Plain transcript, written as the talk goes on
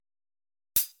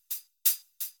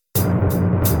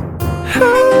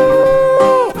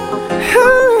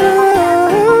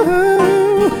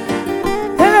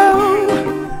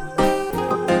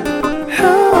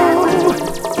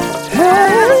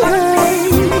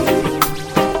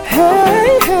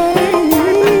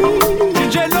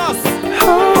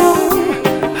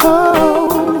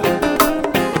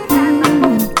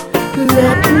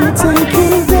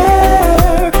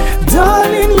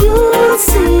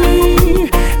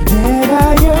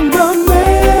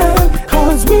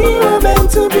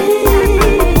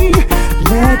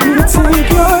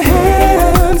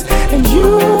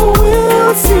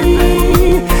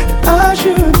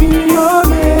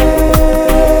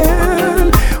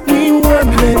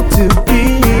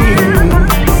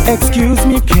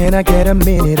I get a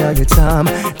minute of your time?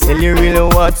 Tell you really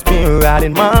what's been right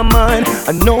in my mind.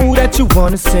 I know that you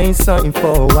wanna say something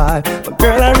for a while, but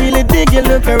girl, I really dig your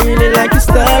look, I really like your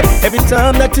style. Every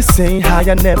time that you say hi,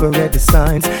 I never read the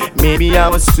signs. Maybe I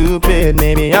was stupid,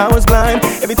 maybe I was blind.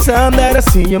 Every time that I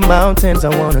see your mountains,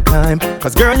 I wanna climb.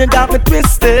 Cause girl, you got me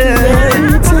twisted. Let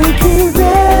me take you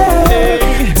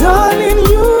there, darling,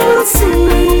 you'll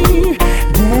see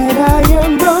that I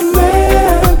am the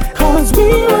man, cause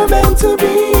we were meant to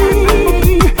be.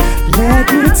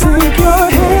 Let me take your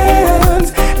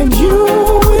hands and you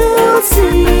will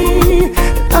see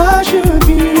that I should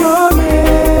be your man.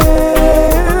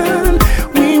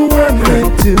 We were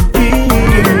meant to be.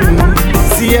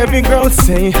 See every girl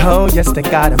say, oh yes, they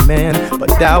got a man, but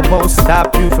that won't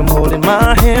stop you from holding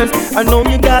my hands. I know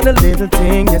you got a little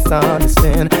thing, yes I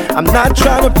understand. I'm not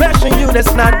trying to pressure you,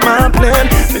 that's not my plan.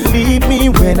 Believe me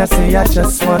when I say I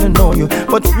just wanna know you,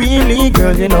 but really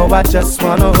girl, you know I just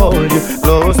wanna hold you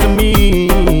close to me.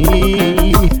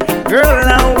 Girl,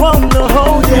 I wanna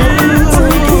hold you.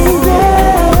 Take you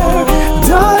there,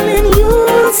 darling,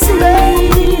 you'll see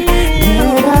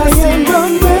that I am the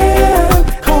man,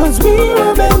 cause we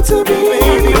were meant to be.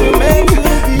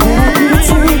 Let me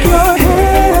take your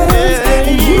hands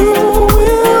and you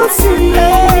will see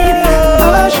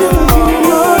I should be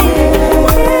your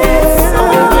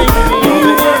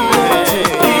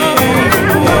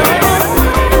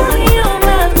You're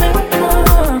my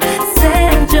miracle,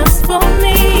 sent just for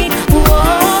me. Whoa,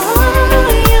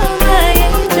 you're my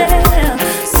angel,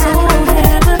 so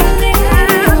heavenly.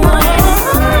 Whoa,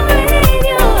 rain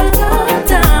your love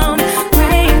down,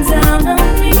 rain down on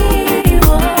me.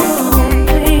 Whoa,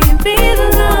 baby, the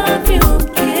love you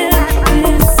give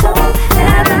is so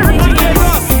heavenly.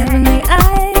 Heavenly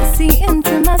eyes see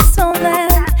into my soul,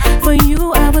 and for you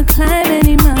I would climb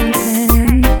any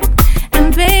mountain. And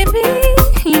baby,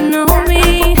 you know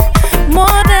me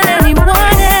more than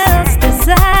anyone else.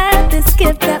 Desire this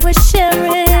gift that we're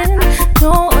sharing,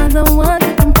 no other one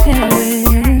to compare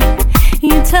with.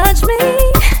 You touch me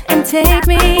and take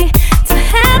me to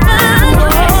heaven.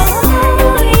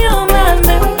 Oh, you're my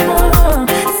miracle,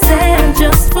 sent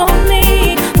just for me.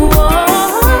 Whoa,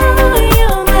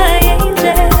 you're my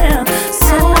angel,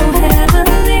 so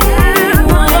heavenly.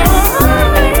 Whoa,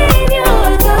 rain your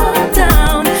love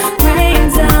down, rain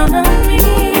down on me.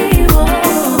 Whoa,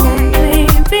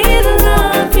 baby, the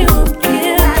love you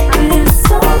give is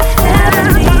so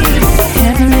heavenly.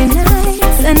 Heavenly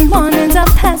nights and mornings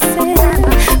are passing,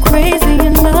 crazy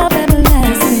in love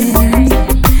everlasting.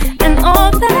 And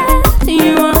all that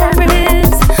you are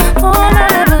is all I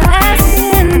ever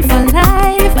asking for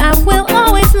life. I will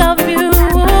always love you.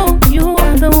 You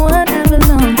are the one I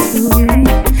belong to.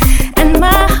 And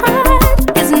my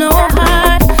heart is no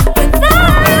heart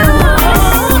without you.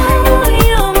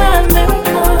 You're my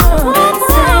miracle,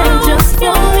 sent just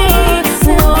for me.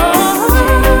 Whoa,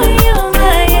 you're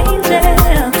my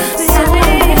angel, so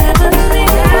heavenly.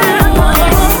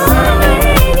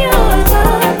 Rain your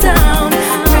love down,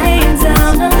 rain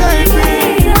down on me.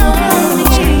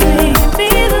 Baby,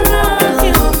 the love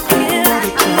you give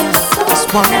is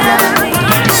so heavenly.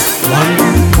 One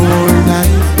more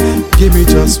night, give me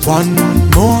just one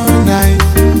more night.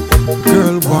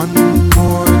 Girl, one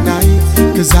more night,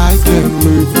 cause I can't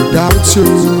live without you.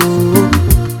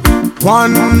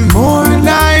 One more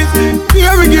night,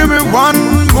 baby, give me one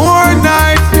more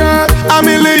night, girl. A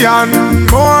million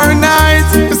more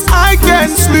nights, cause I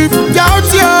can't sleep without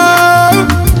you.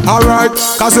 Alright,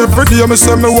 cause every day me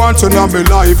say me want you in my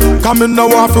life. Come in now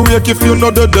off to wake if you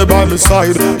know the day by my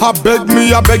side. I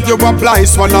beg you apply,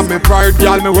 swallow me pride.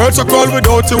 Girl, me words so cold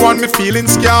without you and me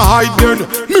feelings can't hide then.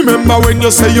 Me remember when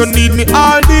you say you need me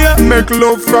all day. Make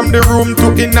love from the room to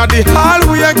inna the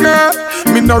hallway, girl.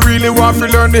 Me no really want to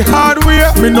learn the hard way.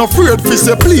 Me no afraid fi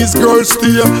say please girl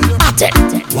stay.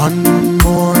 One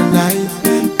more night,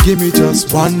 give me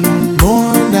just one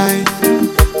more night.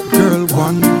 Girl,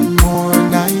 one more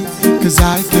night, cause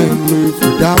I can't live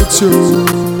without you.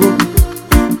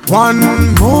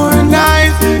 One more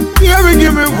night, baby,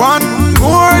 give me one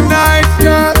more night,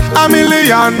 girl. A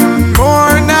million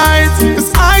more nights,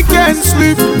 cause I can't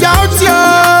sleep without you.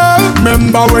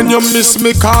 Remember when you miss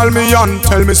me, call me and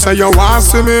tell me say you want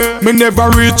see me. Me never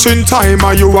reach in time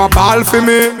and you a ball for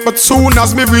me. But soon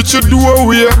as me reach your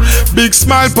doorway, big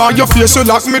smile on your face, you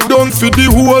lock me down for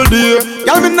the whole day.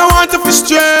 Girl, me no want you to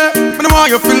stray, me no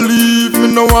want you to leave,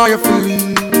 me no want you to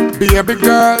leave. Baby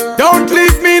girl, don't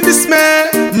leave me in dismay.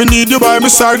 Me need you by my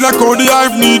side like how the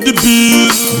hive need the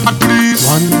bees. Please.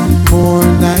 One more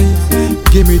night,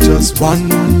 give me just one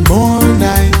more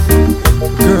night.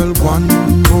 Girl, one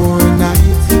more night,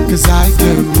 cause I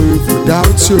can't live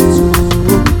without you.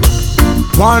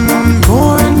 one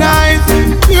more night.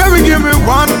 Yeah, give me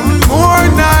one more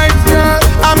night, girl.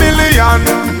 A million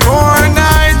more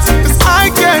nights. 'Cause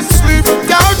I can't sleep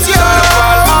without you.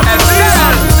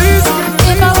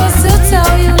 If I was to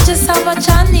tell you just how much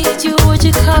I need you, would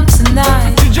you come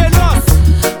tonight?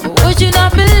 But would you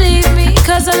not believe me?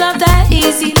 'Cause a love that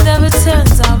easy never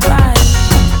turns out right.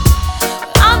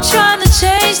 I'm trying to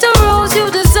change the rules. You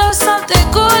deserve something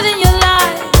good in your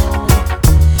life.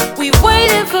 We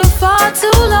waited for far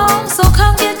too long, so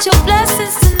come get your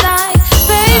blessings tonight.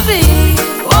 Baby,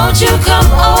 won't you come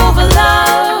over,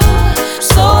 love,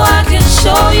 so I can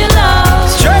show you love.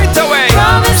 Straight away.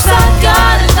 Promise I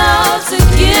got enough to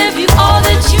give you all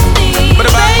that you need.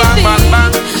 Baby,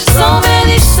 so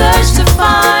many search to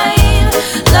find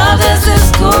love that's as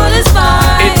good as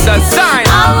mine. It's a sign.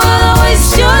 I wouldn't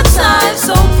waste your time,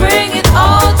 so bring it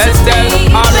all to me,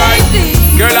 alright. baby.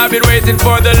 Girl, I've been waiting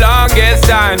for the longest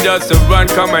time just to run,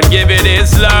 come and give it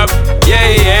his love. Yeah,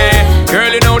 yeah.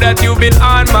 Girl, you know that you've been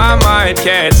on my mind.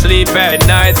 Can't sleep at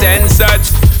night and such.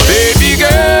 Baby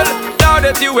girl, now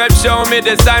that you have shown me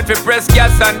the sign for press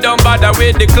gas and don't bother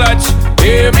with the clutch.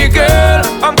 Hear me, girl,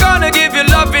 I'm gonna give you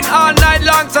loving all night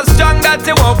long, so strong that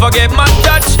you won't forget my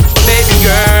touch. Baby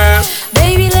girl,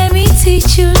 baby, let me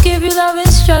teach you, give you love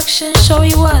instruction, show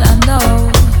you what I know.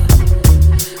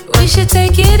 We should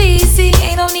take it easy,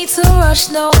 ain't no need to rush,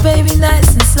 no, baby, nice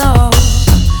and slow.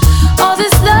 All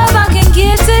this love I can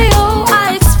give to you,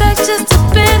 I expect just a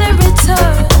bit in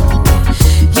return.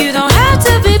 You don't have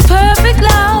to be perfect,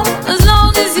 love, as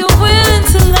long as you're willing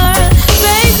to learn.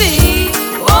 Baby,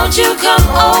 won't you come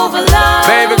over, love,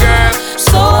 baby girl,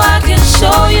 so I can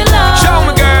show you love. show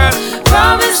me, girl.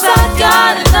 Promise I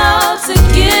got enough to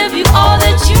give you all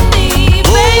that you need,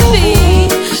 baby.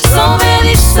 So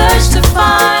many search to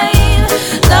find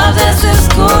love that's as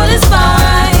good as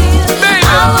mine. Baby.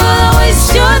 I wouldn't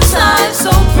waste your time,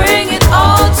 so bring it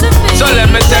all to me. So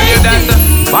let me tell you that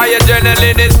baby. my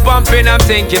adrenaline is pumping. I'm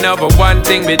thinking of one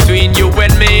thing between you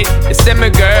and me. You see me,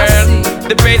 girl,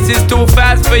 the pace is too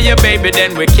fast for you, baby.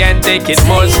 Then we can't take it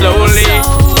more slowly.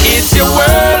 It's your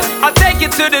world, I'll take you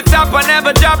to the top. I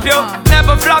never drop you,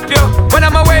 never flop you. When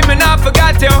I'm away, me not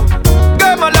forgot you.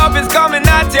 Girl, my love is coming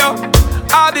at you.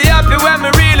 I'll be happy when we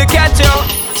really catch you.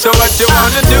 So what you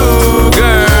wanna do,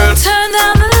 girl? Turn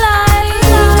down the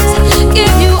lights,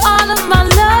 give you all of my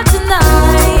love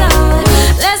tonight.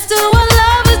 Let's do what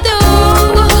lovers do.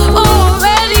 Oh,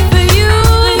 ready for you.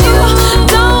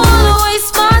 Don't wanna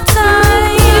waste my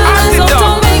time, so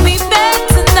don't make me beg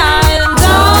tonight, and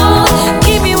don't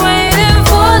keep me waiting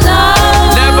for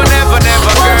love. Never, never,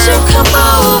 never, girl. Won't you come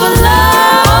over,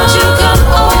 love? Won't you come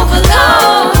over,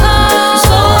 love,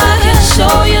 so I can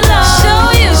show you love.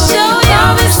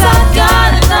 Promise I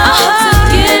got enough to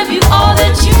give you all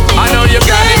that you need. I know you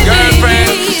got it, girlfriend.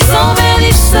 So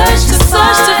many search to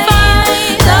find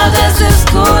love that's as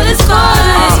good as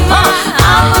mine.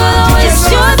 I wouldn't waste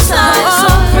your time, so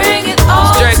bring it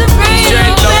all Straight, to me,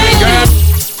 straight, lovely girl.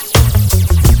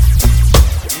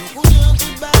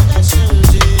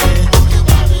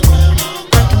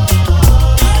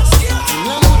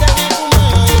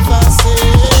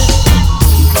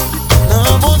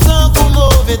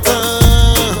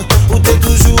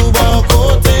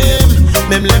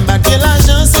 Même l'aime pas que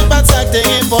l'argent, c'est pas ça que t'es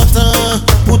important.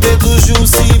 Ou t'es toujours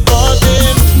si porté.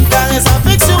 Caresse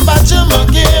affection, pas de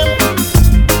manquer.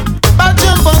 Pas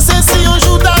de penser si on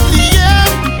joue d'ablier.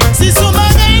 Si son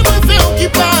bagage me fait ou qui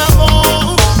part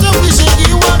bon. T'en prie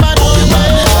chérie, ou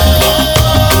abandonner.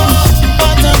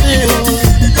 Attendez,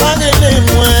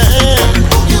 parlez-moi.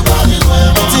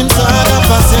 Dis-moi ça, la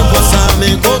passe pour ça,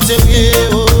 mais côté vieux.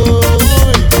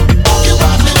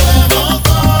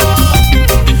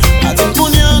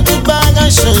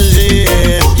 Changer.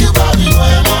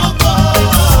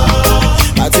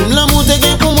 A-t-il l'amour te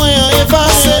gagne pour moi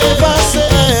effacer?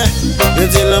 Je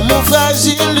dis l'amour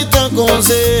fragile, il t'en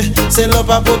conseille. C'est là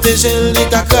pas protéger, il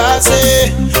t'a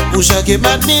cassé. Pour chaque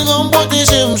matin, on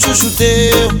protège, on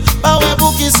chouchouter. Pas ouais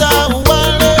pour qui ça ou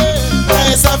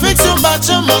aller. Sa affection, pas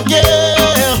de manquer.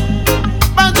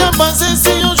 Pas de penser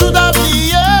si on joue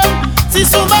d'ablier. Si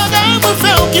son bagage me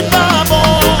fait ou qui pas bon.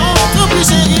 Tout plus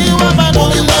chéri, ou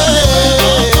abandonner.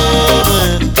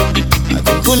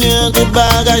 Tout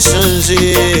bagage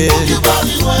changé.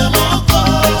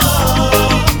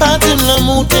 Pas de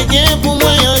l'amour te gagne pour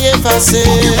moi effacer.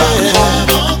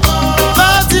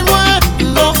 Pas dis-moi,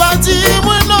 non, pas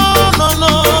dis-moi, non, non,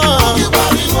 non.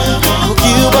 Pour qui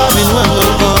ou pas dis-moi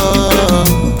encore.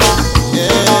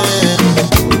 Yeah.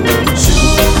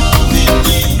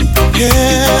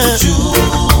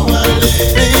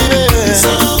 Baby,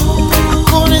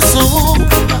 connaissons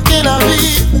que la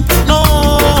vie,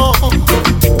 non.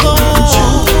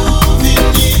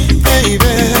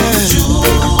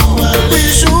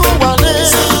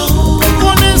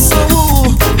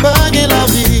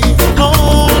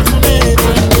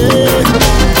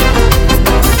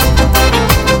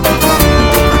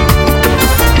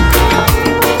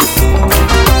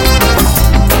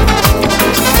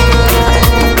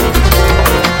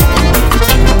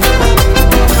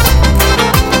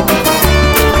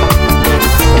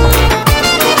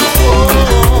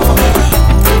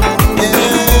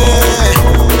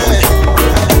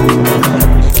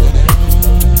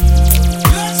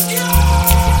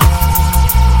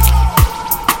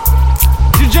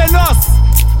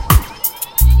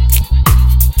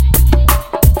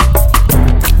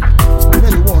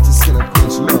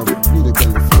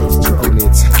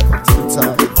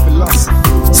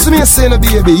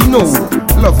 baby, you know,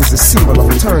 love is a symbol of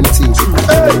eternity.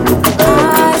 Hey.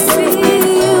 I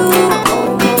see you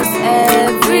almost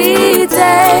every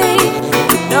day.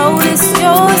 Notice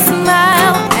your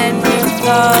smile and your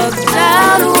bugged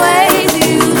out ways.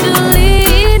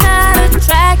 Usually not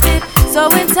attracted so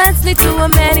intensely to a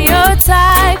man your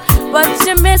type, but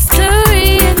your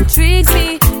mystery intrigues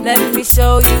me. Let me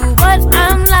show you what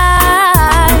I'm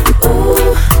like.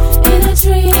 Ooh, in a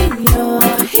dream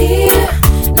you're here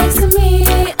next to me.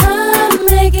 I'm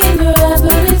making your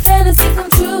every fantasy come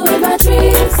true in my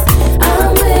dreams.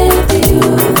 I'm with you.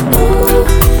 Ooh,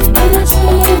 in a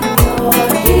dream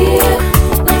you're here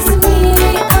next to me.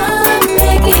 I'm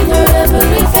making your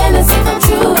every fantasy come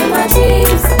true in my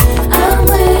dreams. I'm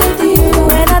with you.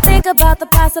 When I think about the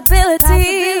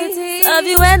possibility of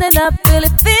you ending up really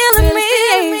feeling me,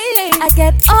 I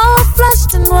get all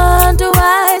flushed and wonder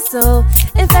why so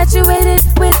infatuated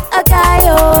with a guy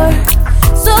you're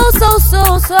so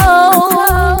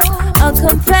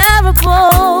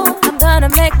uncomparable. I'm gonna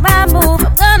make my move.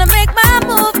 I'm gonna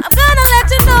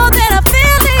let you know that I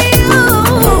feel you.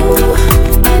 Ooh,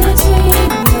 in a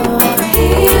dream you're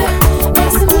here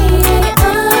next to me.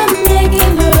 I'm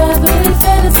making your every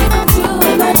fantasy come true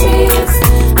in my dreams.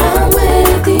 I'm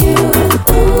with you.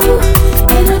 Ooh,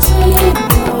 in a dream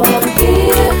you're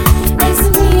here next to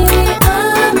me.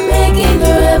 I'm making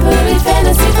your every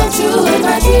fantasy come true in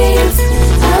my dreams.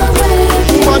 I'm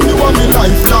with you. Man, you are my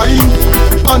lifeline,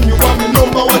 and you are my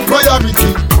number one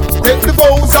priority. Take the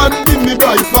vows and give me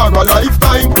right for a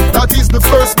lifetime. That is the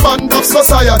first bond of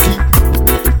society.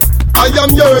 I am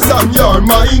yours and you're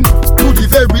mine, to the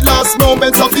very last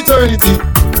moments of eternity.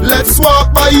 Let's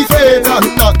walk by faith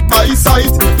and not by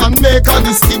sight, and make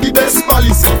honesty the best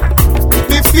policy.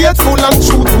 Be faithful and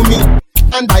true to me,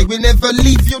 and I will never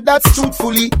leave you, that's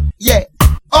truthfully. Yeah,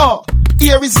 oh,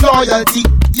 here is loyalty.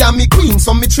 Yeah, me queen,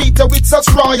 so me treat her with such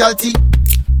royalty.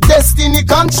 Destiny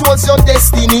controls your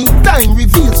destiny. Time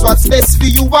reveals what's best for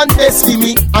you and best for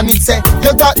me. And it said,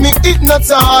 you got me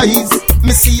hypnotized.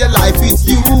 Me see your life with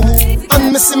you,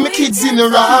 and me see my kids in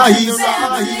your eyes.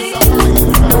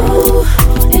 Ooh,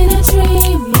 in a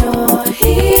dream you're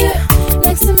here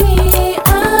next to me.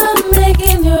 I'm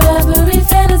making your every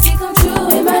fantasy come true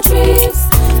in my dreams.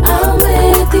 I'm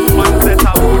with you. Ooh, in a dream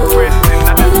you're here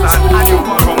next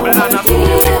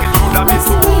to me.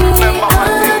 I'm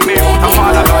making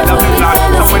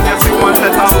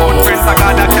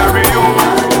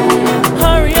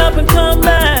Hurry up and come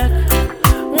back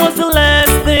was the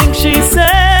last thing she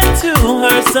said to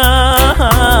her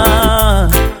son.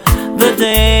 The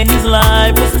day his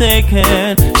life was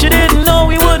taken, she didn't know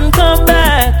he wouldn't come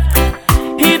back.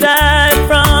 He died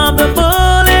from the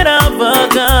bullet of a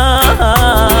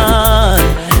gun,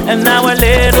 and now her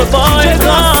little boy is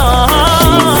gone. She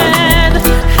said,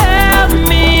 help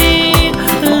me,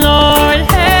 Lord,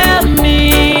 help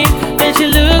me. Then she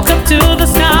looked up to the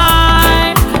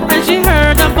sky, and she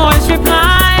heard a voice reply.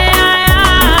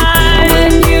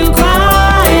 When you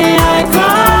cry, I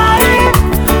cry.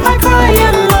 I cry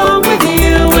along with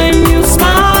you. When you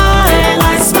smile,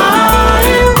 I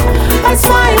smile. I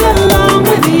smile along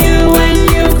with you. When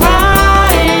you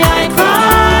cry, I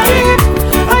cry.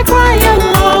 I cry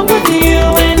along with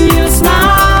you. When you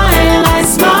smile, I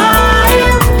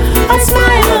smile. I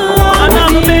smile along with you.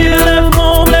 Another baby left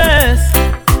homeless,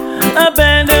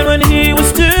 abandoned when he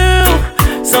was 2.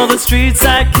 So the street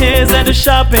side kids and the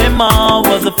shopping mall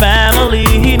was the family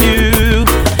he knew.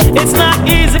 It's not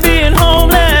easy being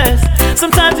homeless.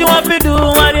 Sometimes you have to do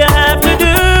what you have to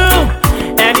do.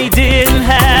 And he didn't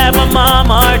have a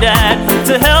mom or dad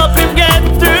to help him get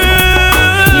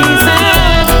through. He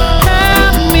said,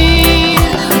 help me,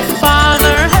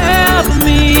 Father, help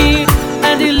me.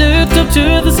 And he looked up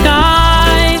to the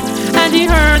sky, and he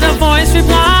heard a voice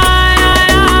reply.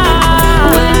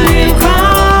 When you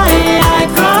cry, I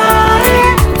cry.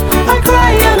 I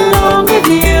cry along with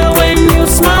you. When you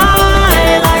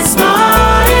smile, I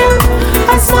smile.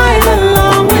 I smile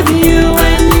along with you.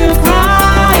 When you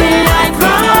cry, I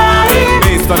cry.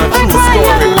 Based on a I true cry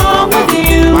story. along with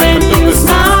you. When you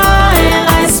smile,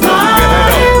 I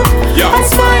smile. I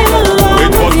smile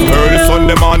along with you. Early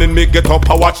Sunday morning, me get up,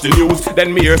 I watch the news.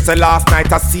 Then me hear say last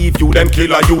night I see you, them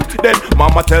kill a youth. Then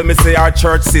mama tell me say our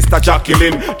church sister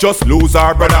Jacqueline just lose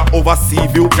her brother over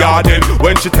Seaview Garden.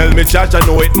 When she tell me judge, I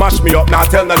know it mash me up, not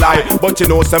tell no lie. But you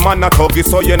know some man not huggy,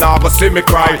 so you never see me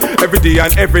cry. Every day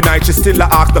and every night she still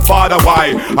ask the father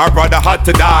why her brother had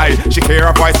to die. She hear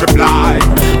her voice reply.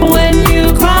 When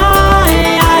you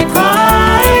cry, I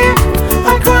cry.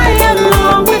 I cry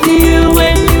along with you.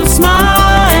 When you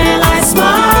smile, I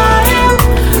smile.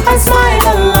 I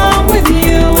smile along with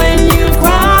you. When you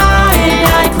cry,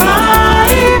 I cry.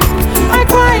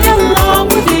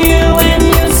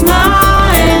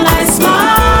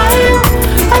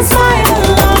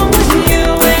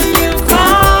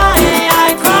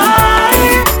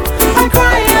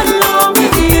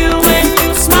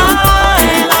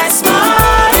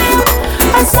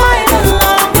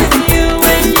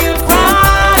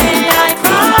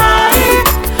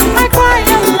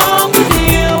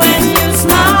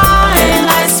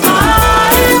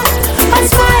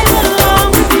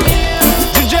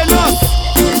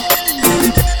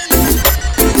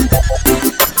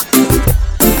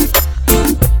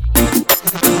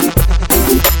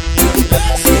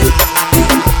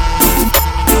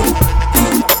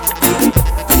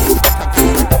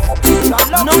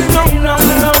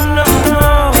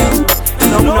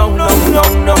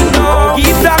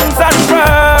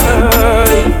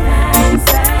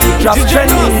 just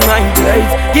strengthen my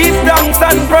days. Give thanks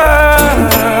and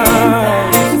praise.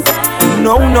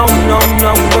 No, no, no,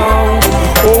 no, no.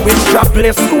 Oh, it's Jah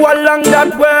bless you along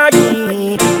that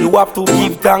way. You have to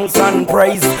give thanks and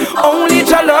praise. Only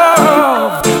Jah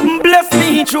love bless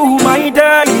me through my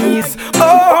days.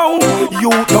 Oh,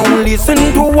 you don't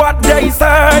listen to what they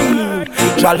say.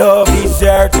 Jah love is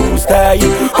there to stay.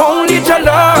 Only Jah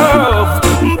love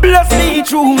bless me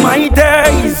through my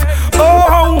days.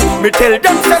 Oh, me tell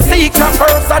them to seek Jah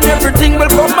first and everything will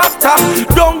come after.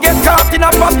 Don't get caught in a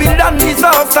Babylon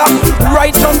disaster.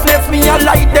 Righteousness me I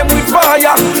light them with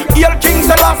fire. Hail King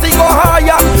Selassie go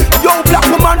higher. Yo black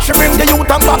woman she bring the youth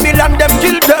and Babylon them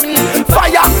kill them.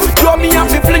 Fire, yo me have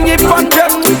to fling it on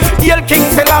them. Hail King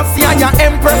Selassie and your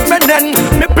Empress Menen.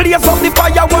 Me blaze up the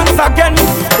fire once again.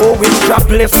 Oh, it's Jah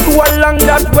bless you along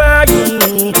that way.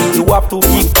 You have to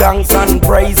give thanks and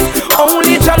praise.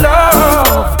 Only Jah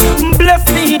love bless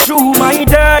me through my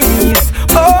days.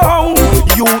 Oh,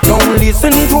 you don't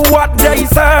listen to what they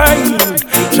say.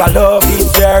 Jah love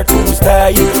is there to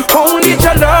stay. Only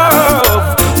Jah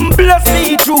love bless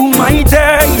me through my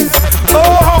days.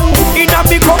 Oh, in a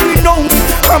me coming out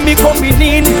and me coming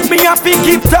in, me have to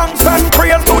give thanks and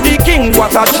praise to the King.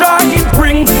 What a joy it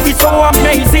bring, it's so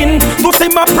amazing to see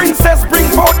my princess bring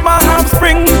forth my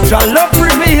offspring. Jah love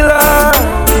revealer,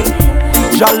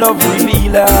 Jah love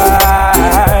revealer,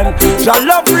 Jah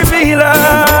love revealer.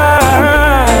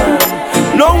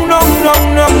 No, no, no,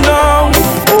 no, no.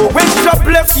 Oh, when Jah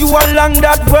bless you along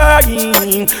that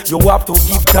way, you have to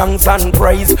give thanks and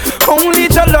praise. Only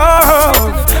Jah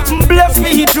love bless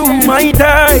me through my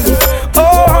days.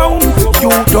 Oh, you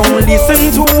don't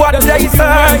listen to what they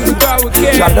say.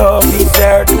 Jah love is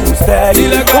there to stay.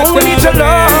 Only Jah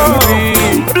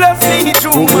love bless me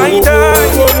through my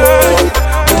days.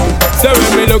 So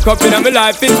when we look up in my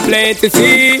life, it's plain to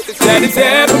see that it's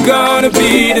ever gonna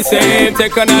be the same.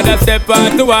 Take another step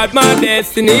out toward my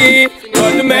destiny,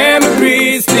 but the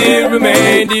memories still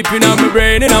remain deep in my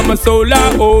brain and on my soul.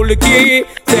 I hold the key.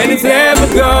 Said it's never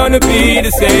gonna be the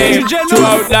same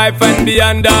throughout life and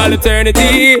beyond all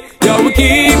eternity. Yo, we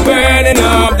keep burning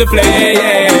up the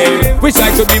flame. Wish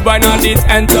I could be born on this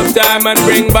end of time and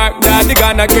bring back that the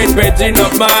Ghana great virgin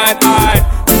of mine.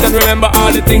 And remember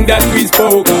all the things that we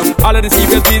spoke of, all of the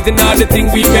secrets and all the things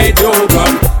we made joke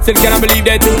of. Still cannot believe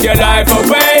they took your life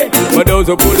away, but those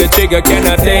who pull the trigger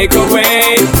cannot take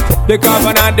away the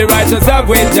covenant the righteous have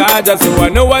with Jah. So I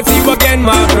know I see you again,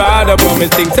 my brother. But me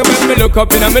think so when me look up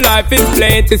in my life, it's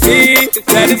plain to see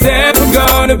that it's ever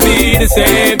gonna be the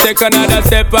same. Take another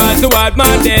step on toward my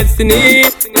destiny,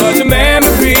 but the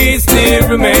memories still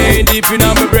remain deep in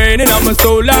my brain and on my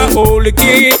soul. I hold the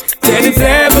key. Then it's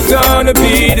never gonna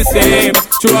be the same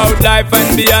throughout life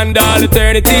and beyond all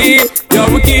eternity. Yo,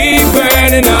 we keep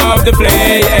burning up the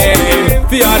flame.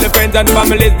 For all the friends and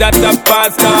families that have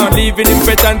passed on, leaving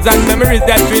impressions and memories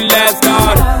that will last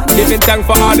on. Giving thanks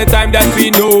for all the time that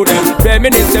we know them.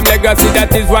 Reminisce them legacy,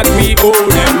 that is what we owe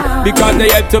them. Because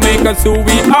they help to make us who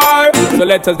we are. So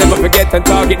let us never forget and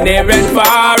target near and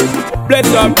far. Bless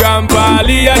up Grandpa,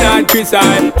 Leon and Chris,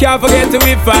 I can't forget to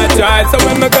if I try. So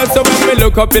when we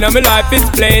look up in my life, it's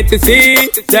plain to see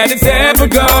that it's ever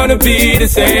gonna be the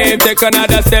same. Take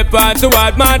another step on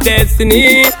toward my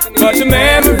destiny, but the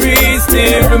memories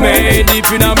still remain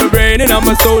deep in my brain and on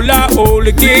my soul. I hold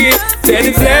the key. Said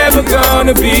it's never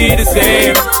gonna be the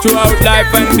same throughout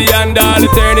life and beyond all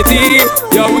eternity.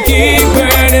 Yo, we keep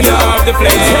burning up the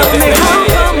flame.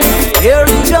 Here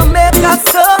in Jamaica,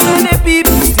 so many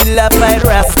people still a fight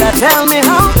Rasta. Tell me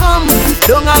how come?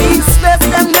 Don't I expect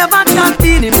them never chat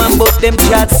in him, but them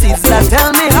chat sister.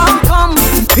 Tell me how come?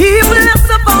 People left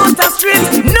up out the street,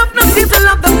 no people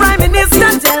love the Prime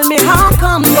Minister. Tell me how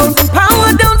come? Those in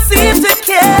power don't seem to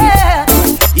care.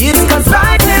 It's cause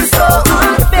life is so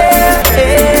unfair.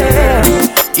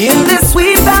 In this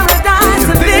sweet paradise,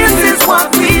 and this is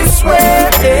what we swear.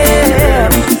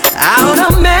 Out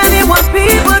of many one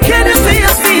people, can you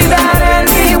see that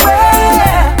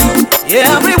anywhere?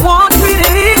 Everyone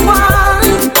treated equal,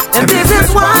 and this is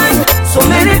why so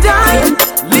many die,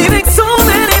 leaving so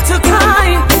many to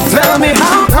cry. Tell me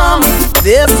how come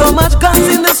there's so much guns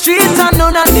in the streets and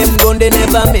none of them gun they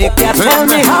never make it. Tell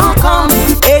me how come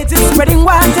AIDS is spreading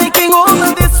wild, taking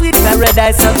over this sweet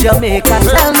paradise of Jamaica.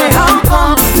 Tell me how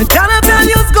come the dollar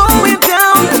value's going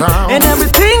down and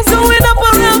everything's going up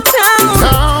around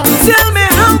town. Tell me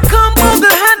how come all the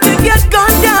hand to get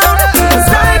gunned down. Cause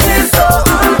life is so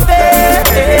unfair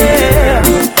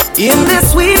in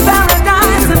this sweet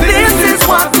paradise, and this is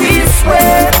what we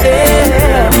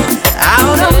swear.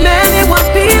 Out of many one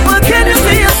people, can you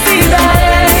see that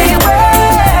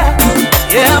anywhere?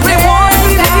 Everyone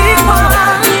is equal,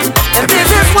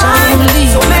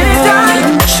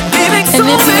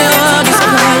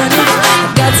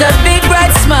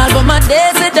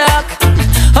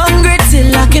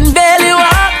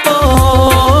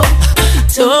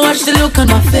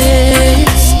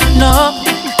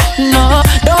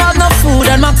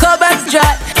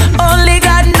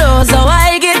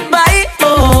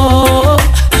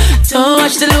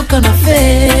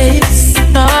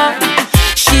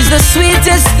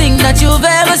 sweetest thing that you've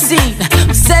ever seen.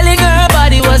 Selling her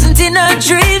body wasn't in her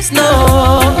dreams, no.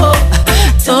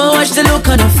 Don't watch the look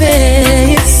on her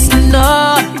face,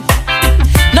 no.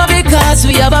 No, because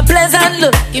we have a pleasant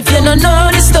look. If you don't know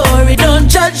the story, don't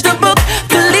judge the book.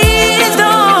 Please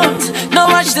don't. No,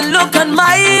 watch the look on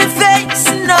my face,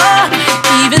 no.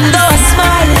 Even though I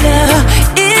smile,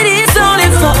 it is only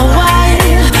for a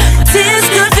while. Tears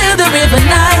could fill the river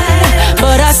Nile,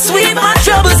 but I sweep my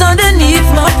troubles underneath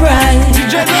my pride.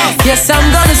 Yes,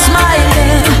 I'm gonna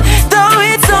smile, though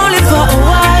it's only for a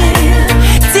while.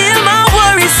 Till my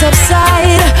worries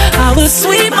subside, I will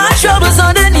sweep my troubles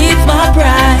underneath my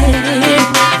pride.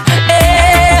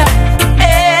 Yeah,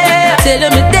 yeah. Tell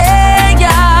me there,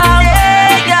 yeah.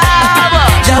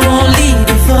 I won't leave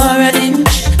you for an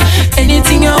inch.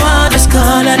 Anything you want, just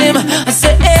call on him. I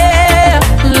say, yeah,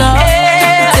 Lord.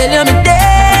 Tell me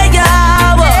there,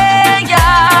 yeah.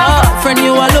 Friend,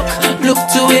 you a look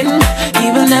to him.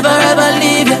 He will never ever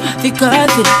leave you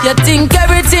because you think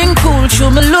everything cool. Show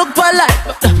me look polite.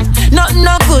 Nothing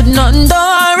no good, nothing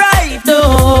done right,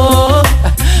 no.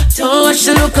 Don't watch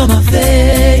the look on my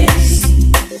face.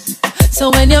 So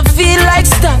when you feel like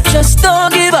stop, just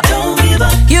don't give up.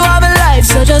 You have a life,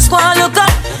 so just go and look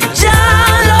up. Jah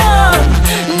Lord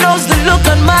knows the look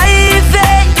on my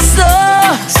face.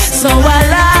 So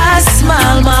while I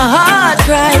smile, my heart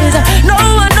cries. No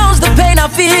one knows the pain I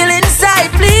feel inside.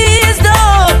 Please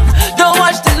don't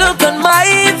watch the look on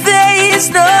my face,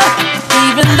 no.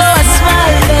 Even though I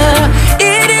smile,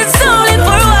 it is only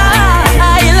for a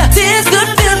while. Tears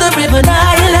could fill the river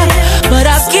Nile, but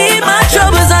I keep my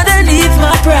troubles underneath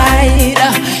my pride.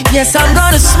 Yes, I'm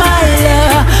gonna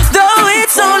smile, though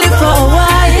it's only for a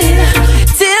while.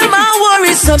 Till my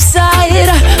worries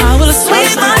subside, I will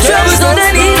sweep my troubles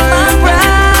underneath my pride.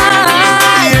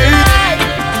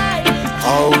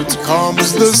 Out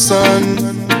comes the sun,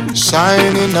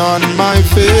 shining on my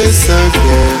face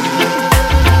again.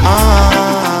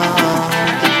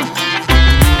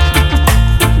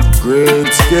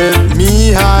 Grades get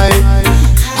me high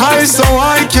so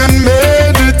I can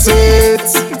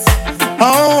meditate.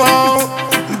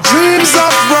 Dreams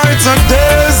of brighter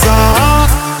days.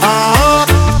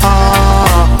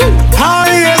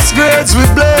 Highest grades we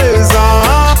blaze.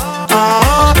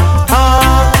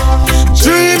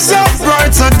 Dreams of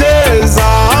brighter days.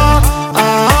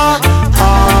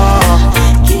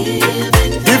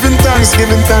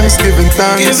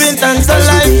 Giving thanks as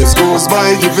the days goes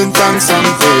by, giving thanks and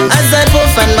praise. As I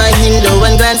puff on my window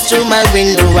and glance through my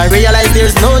window, I realize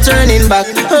there's no turning back.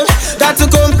 Got to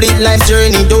complete life's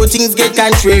journey, though things get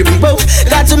contrary.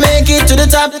 Got to make it to the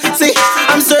top. See,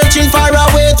 I'm searching for a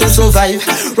way to survive.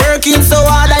 Working so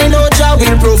hard, I know Jah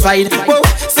will provide.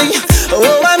 See,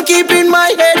 I'm keeping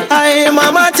my head high.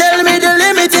 Mama tell me the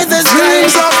limit is the sky.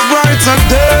 Dreams of brighter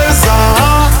days.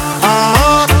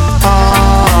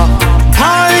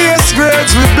 Highest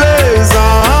grades we blaze.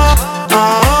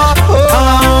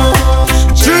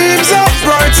 Dreams of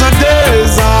brighter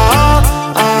days.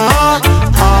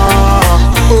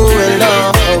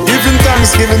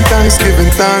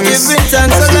 Giving thanks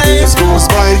as the days goes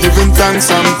by, giving thanks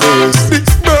and praise. Big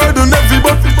burden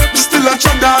everybody, still a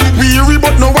tread weary,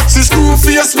 but no wax is true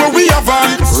face where we have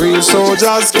on. Real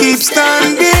soldiers keep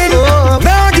standing,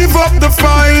 now give up the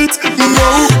fight,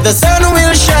 no. The sun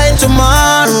will shine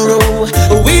tomorrow,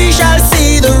 we shall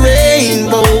see the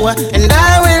rainbow, and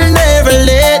I will never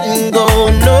let go,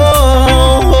 no.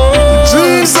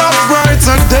 Dreams of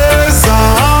brighter days.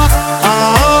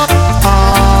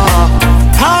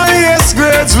 Highest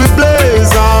grades we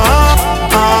blaze.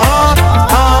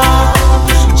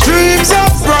 Dreams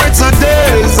of brighter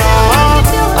days.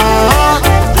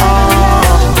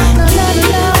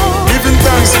 Giving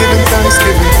thanks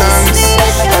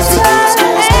as the days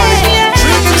goes by.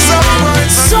 Dreams of brighter.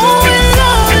 So in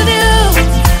love with you.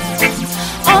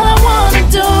 All I wanna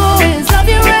do is love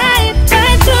you right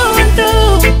through and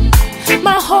through.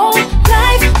 My whole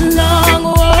life long.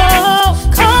 Whoa,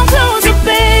 come closer,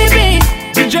 baby.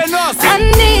 I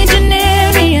need you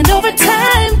near me, and over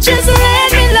time, just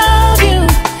let me love you.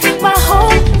 My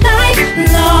whole life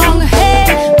long.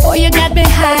 Hey, boy, you got me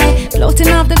high, floating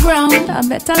off the ground. A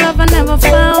better love I never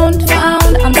found.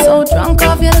 I'm so drunk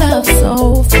off your love,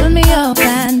 so fill me up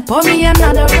and pour me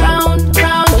another round.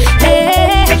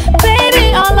 Hey,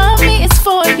 baby, all of me is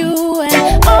for you,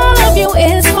 and all of you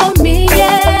is for me.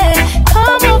 Yeah,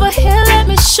 come over here, let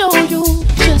me show you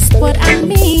just what I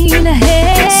mean.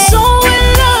 Hey, so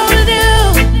in love with you.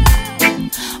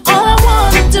 All I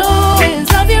wanna do is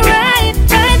love you right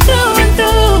through and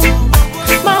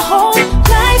through. My whole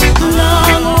life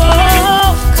long.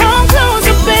 Whoa, come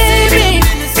closer, baby.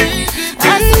 I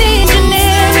need you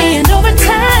near me, and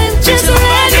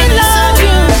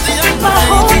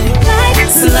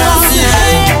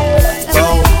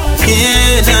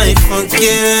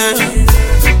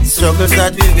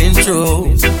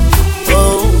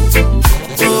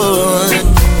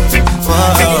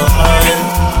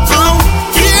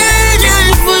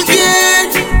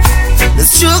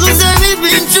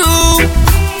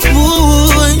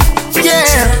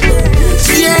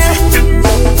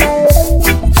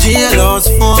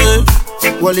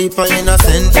Well, if I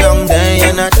innocent young day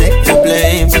and I take the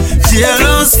blame.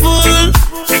 Jailhouse full,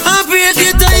 I break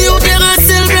it to you, then I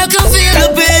still make you feel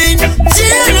the pain.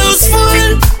 Jailhouse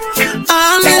full,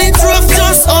 all in it rough,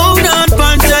 just hold on,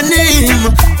 punch your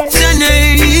name. Your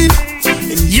name,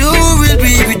 and you will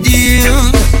be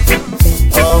redeemed.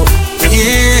 Oh,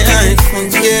 yeah, I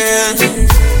forget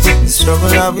the struggle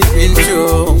that we've been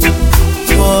through.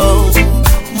 Oh,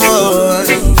 more,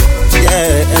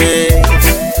 yeah.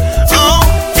 Oh,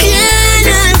 can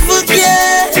I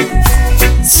forget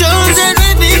songs that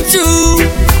we've been through?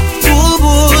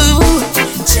 Oh,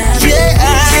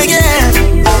 yeah.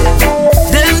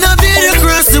 Them not been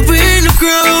across the win the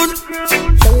crown.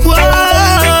 Whoa,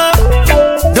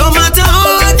 no matter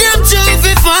how them try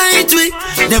to fight me,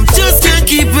 them just can't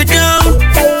keep it down.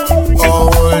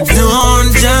 Oh,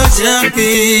 don't judge your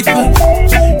people.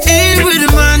 Hear what the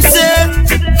man say.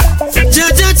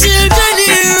 Judge your children,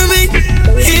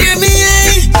 hear me,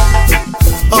 eh?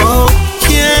 Oh,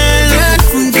 can't let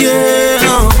forget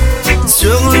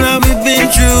struggle that we've been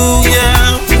through,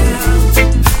 yeah.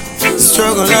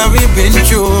 Struggle that we've been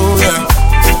through, yeah.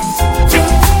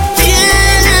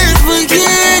 Can't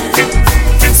forget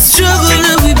struggle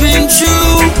that we've been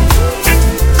through.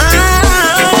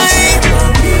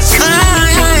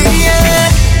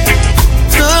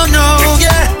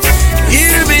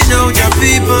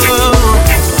 People,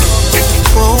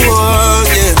 oh,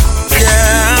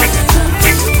 yeah.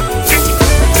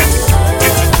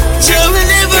 Shall we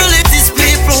never let these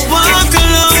people walk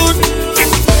alone,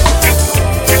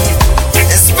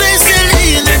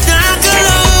 especially in the dark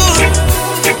alone.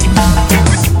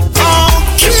 Oh,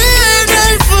 can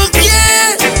I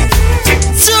forget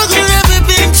struggle that we've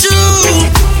been through?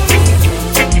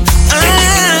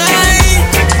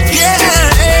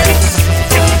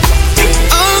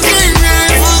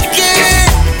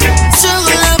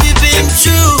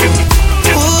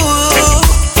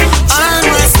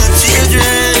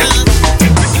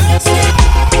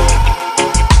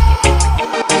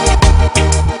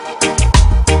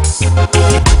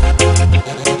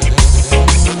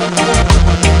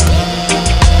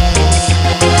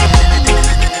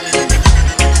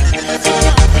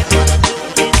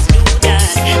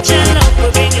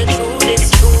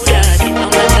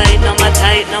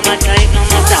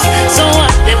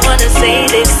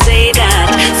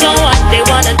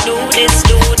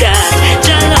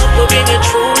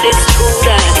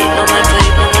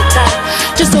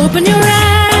 Open your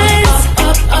eyes,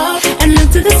 and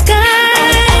look to the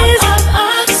skies,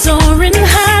 soaring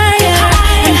higher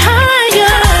and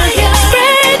higher.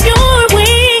 Spread your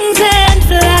wings and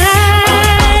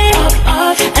fly,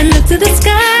 and look to the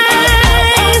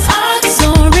skies,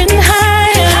 soaring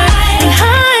higher and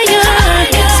higher.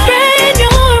 Spread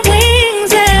your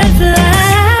wings and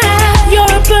fly. You're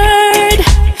a bird,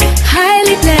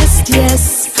 highly blessed,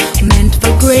 yes, meant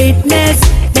for greatness.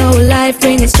 Life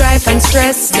brings strife and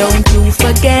stress, don't you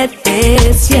forget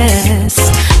this, yes.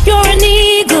 You're an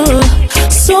eagle,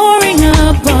 soaring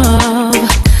above.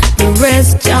 The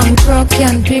rest jump rock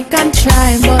can pick and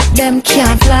try, but them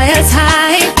can't fly as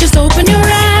high. Just open your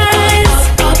eyes,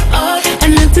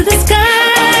 and look to the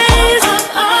skies,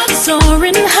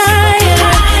 soaring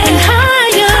higher and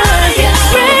higher.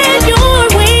 Spread your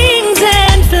wings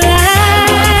and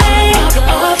fly,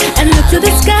 and look to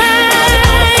the skies.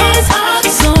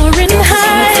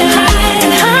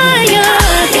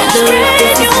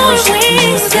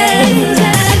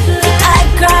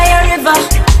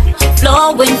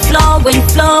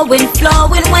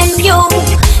 Flowing when you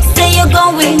say you're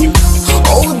going.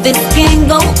 Oh, this can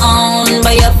go on,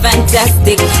 but you're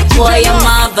fantastic. Boy, you're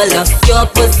marvelous. Your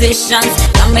positions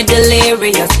got me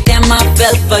delirious. Damn, I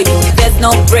fell for you. There's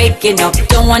no breaking up.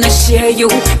 Don't wanna share you,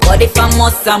 but if I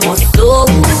must, I must. So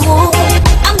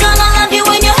I'm gonna love you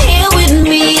when you're here with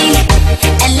me,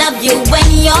 and love you when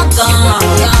you're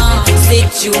gone.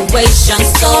 Situation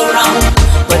so wrong,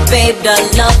 but babe, the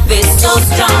love is so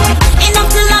strong. Enough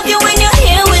to love you when you're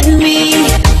here with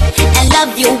me, and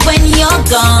love you when you're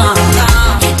gone.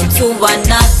 Into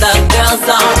another girl's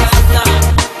arms.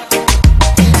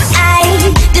 I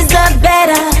deserve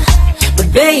better,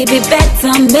 but baby,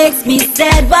 better makes me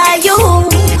sad. Why you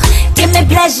give me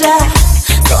pleasure,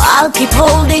 so I'll keep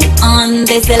holding on.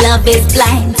 They say love is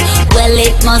blind. Well,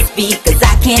 it must be, cause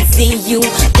I can't see you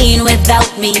in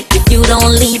without me. If you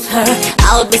don't leave her,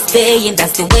 I'll be staying.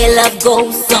 That's the way love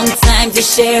goes. Sometimes you're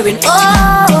sharing. Oh,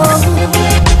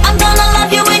 I'm gonna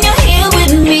love you when you're here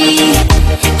with me,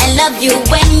 and love you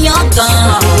when you're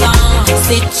gone.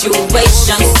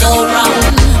 Situation so wrong,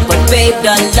 but babe,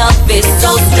 the love is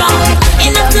so strong.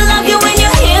 Enough to love you when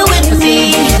you're here with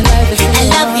me, and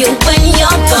love you when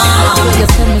you're gone.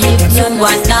 To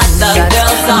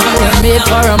look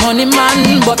for a money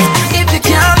man. But if you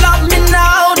can't love me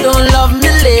now, don't love me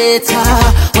later.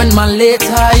 When my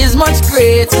later is much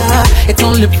greater, it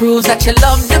only proves that you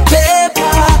love the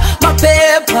paper, my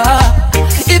paper.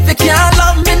 If you can't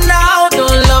love me now,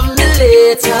 don't love me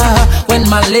later. When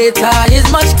my later is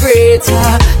much greater,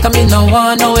 come in no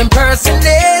one, no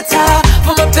impersonator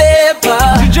for my paper.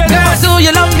 Girl, do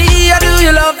you love me or do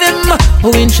you love him? Who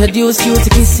introduced you to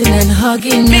kissing and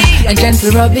hugging and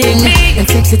gentle rubbing and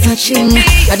sexy touching?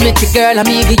 Admit it, girl, I'm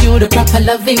giving you the proper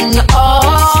loving.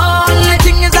 Oh, the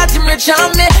thing is that you're rich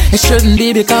on me. It shouldn't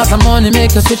be because I'm money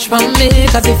make you switch from me.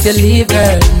 Cause if you leave,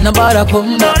 girl, nobody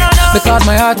come back. Because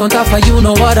my heart won't offer you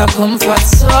no other comfort.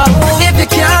 So if you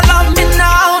can't love me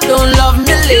now, don't love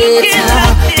me later.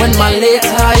 When my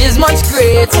later is much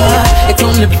greater, it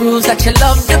only proves that you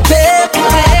love the paper,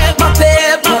 my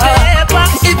paper.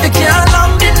 If you can't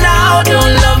love me now,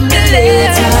 don't love me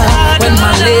later. When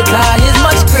my later is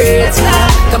much greater,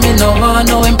 come in no one,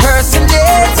 no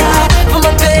impersonator for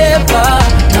my paper.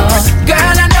 No,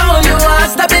 girl, I know you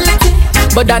want stability,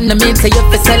 but that no mean say you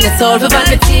fi sell your soul for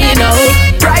vanity. No,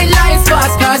 bright lights,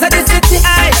 fast cars at the city,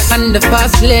 and the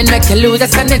fast lane make you lose your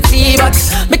sanity. But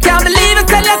me can't believe it,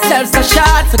 tell yourself so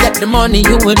short. Forget the money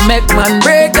you would make, man,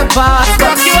 break your fast.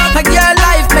 Fuck you up like your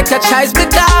life, make your choice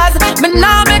because me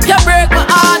now make you break my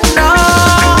heart. No,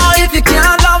 if you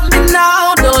can't love me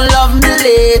now, don't love me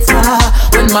later.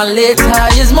 When my later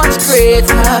is much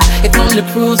greater, it only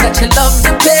proves that you love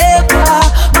the paper,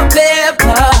 my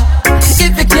paper.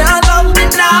 If you can't love me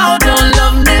now, don't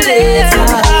love me later.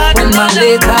 When my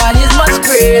later is much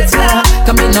greater,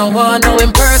 come in no one, no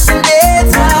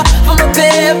impersonator for my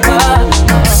paper.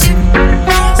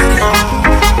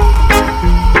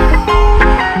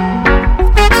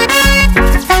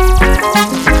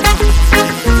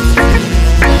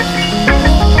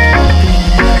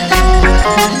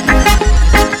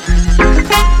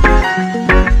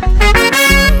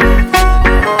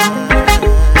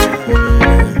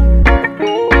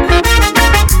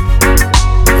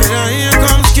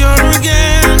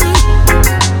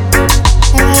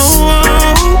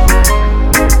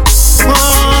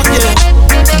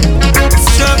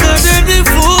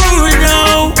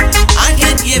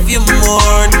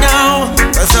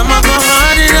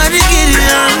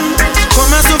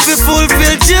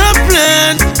 Fulfill your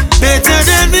plan better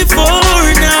than before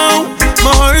now.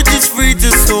 My heart is free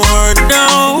to soar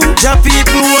now. The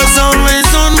people was always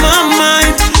on my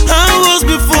mind. I was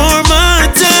before my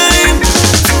time.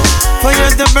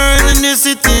 Fire to burn in the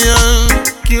city, and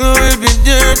you will be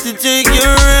there to take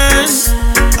your hand.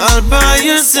 I'll buy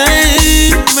your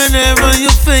side whenever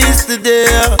you face the day.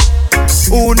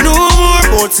 Who know more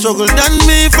about struggle than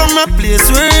me? From a place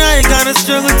where I gotta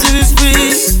struggle to be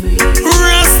free.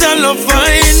 Rasta love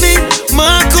find me,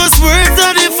 Marcus words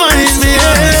that define me.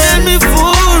 And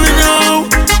before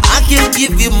now, I can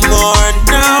give you more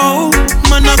now.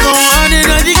 Man, I go on in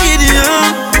the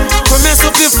Gideon. Promise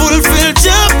to fulfill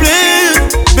your plan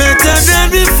better than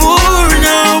before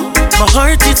now. My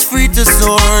heart is free to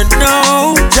soar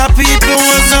now. The people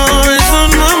was always on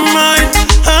my mind.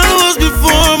 I was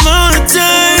before my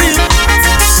time.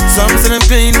 Some say them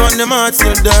clean but them heart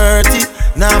still dirty.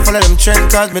 Now follow them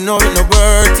trend cause me know it no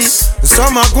worthy.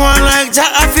 Some are going like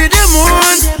Jack, I feel them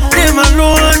one. Them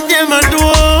alone, them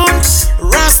alone.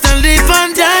 Rasta live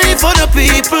and die for the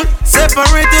people.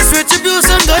 Separate this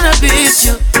retribution gonna beat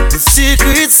you. The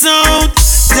secret's out.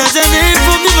 There's a name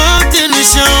for me out in the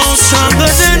show.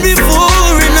 Stronger than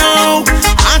before now.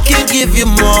 I can give you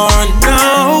more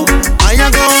now. I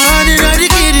am going in the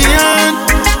Gideon.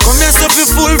 Come here so you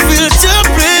fulfill your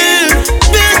plan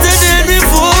better than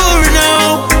before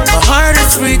now. My heart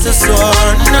is free to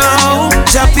soar now.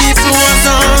 The people was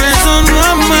always on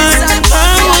my mind.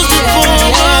 I was before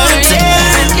my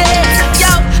time.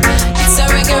 Yo, it's a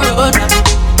reggae road.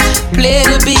 Play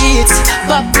the beats,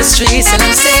 pop the streets, and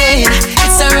I'm saying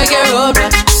it's a reggae road.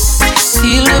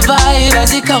 Feel the vibe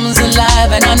as it comes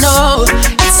alive, and I know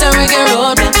it's a reggae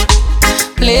road.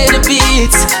 Play the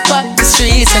beats, pop the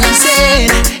streets, and I'm saying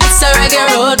it's a reggae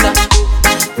road.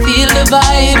 Feel the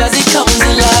vibe as it comes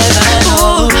alive, and I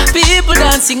know people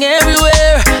dancing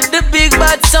everywhere. The big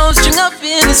bad sound string up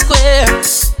in the square.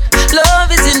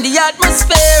 Love is in the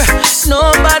atmosphere.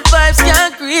 No bad vibes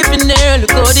can't creep in there.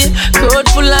 Look how the crowd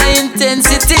full of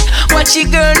intensity. Watch your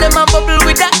girl, them a bubble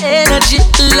with that energy.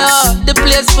 Love, the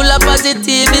place full of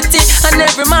positivity. And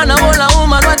every man, a whole a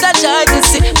woman, what I try to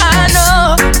see. I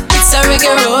know, it's a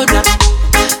reggae road.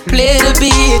 Play the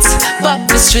beats, pop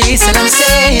the streets, and I'm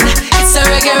saying it's a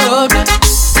reggae road.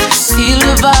 Feel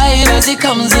the vibe as it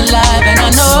comes alive, and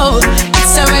I know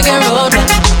it's a reggae road.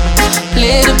 Play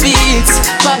play the beats,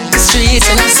 pop the streets,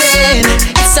 and I'm saying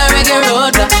it's a reggae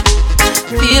roadblock.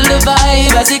 Feel the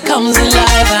vibe as it comes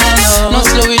alive, I know. No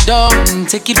slow it down,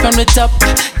 take it from the top.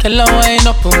 Can I wind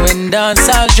up when dance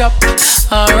I'll drop.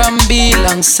 R&B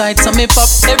alongside some hip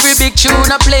hop. Every big tune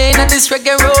I play at this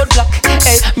reggae roadblock.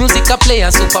 Hey, music I play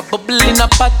a super bubble in a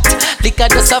pot.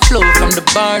 Liquor just a flow from the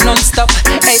bar non-stop.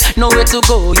 Hey, nowhere to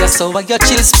go, yeah, so I your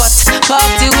chill spot.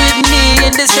 Party with me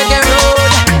in this reggae road.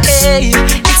 Hey,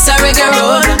 it's a reggae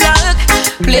roadblock.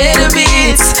 Play the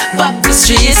beats, pop the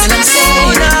streets, and I'm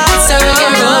saying it's a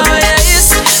reggae roadblock.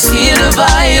 Feel the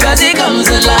vibe as it comes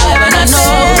alive, and I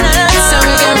know it's a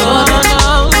reggae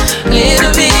roadblock. Play the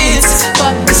beats,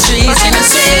 pop the streets, and I'm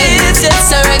saying it's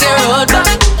a reggae roadblock.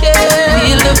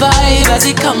 Feel the vibe as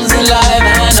it comes alive,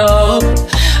 and I know.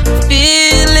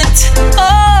 Feel it,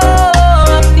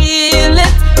 oh, I feel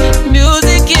it.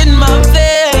 Music in my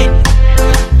vein,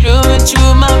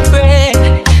 through my brain,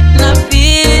 and I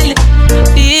feel it,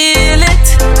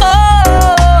 oh,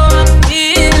 I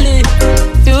feel it.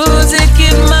 Music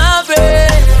in my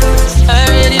brain,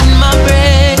 stirring in my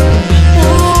brain.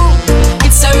 Ooh,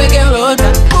 it's a reggae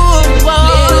roadblock. Ooh,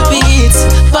 play the beats,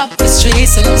 pop the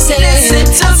streets, and I'm saying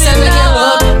it's a reggae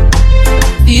roadblock.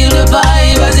 Feel the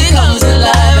vibe as it comes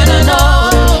alive, and I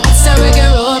know it's a reggae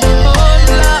roadblock.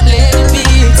 Play the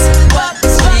beats, pop the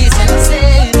streets, and I'm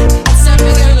saying it's a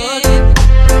reggae roadblock.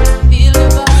 Feel the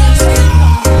vibe.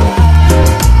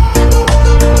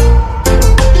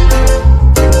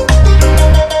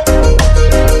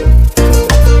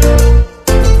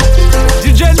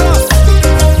 DjNos.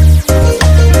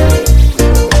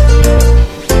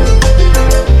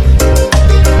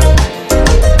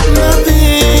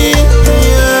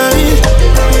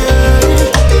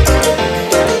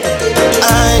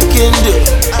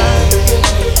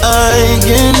 I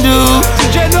can do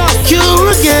cure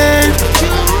again.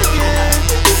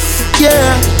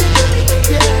 Yeah,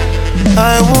 I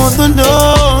want to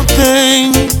know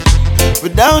things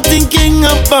without thinking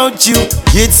about you.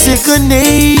 It's second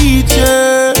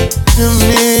nature to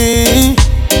me.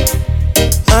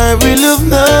 I will love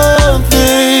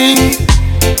nothing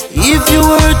if you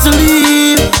were to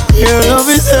leave. Your love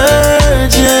is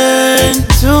urgent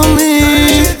to me.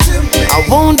 I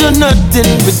won't do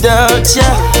nothing without ya.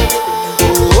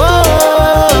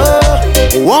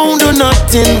 Whoa, won't do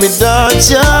nothing without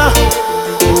ya.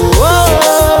 Whoa,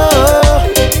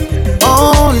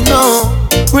 oh no.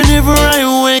 Whenever I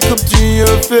wake up to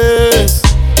your face,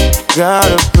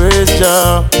 gotta praise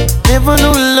ya. Never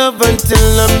knew love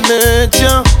until I met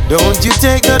ya. Don't you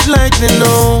take that lightly,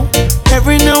 no.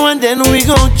 Every now and then we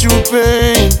go through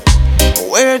pain.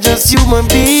 We're just human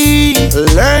beings,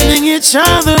 learning each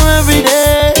other every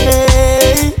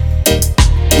day.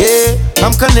 Yeah,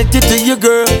 I'm connected to you,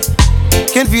 girl.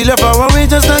 Can feel it far away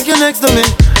just like you're next to me.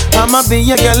 I'ma be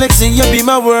your galaxy, you be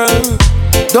my world.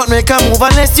 Don't make a move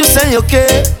unless you say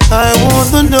okay. I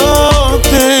want to know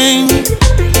things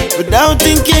without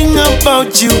thinking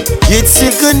about you. It's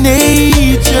second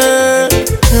nature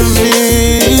to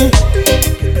me.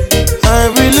 I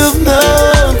will love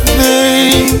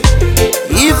nothing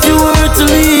if you were to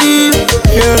leave.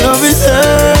 Your love is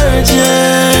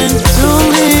urgent to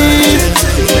me.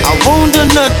 I won't do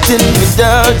nothing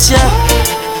without ya.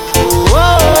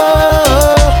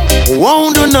 Whoa,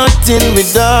 won't do nothing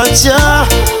without ya.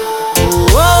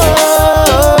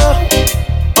 Whoa,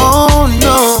 oh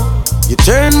no. You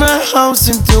turn my house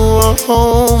into a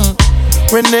home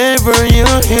whenever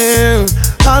you're here.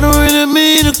 I don't really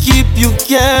mean to keep you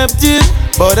captive,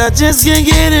 but I just can't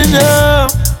get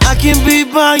enough. I can be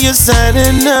by your side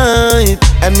at night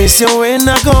and miss you when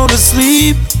I go to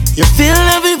sleep. You feel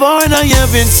every void I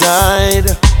have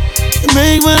inside. You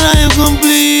make my life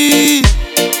complete.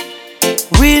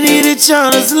 We need each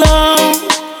other's love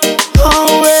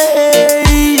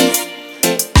always.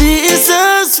 This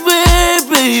is sweet,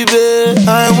 baby.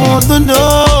 I want to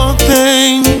know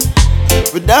things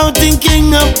without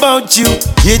thinking about you.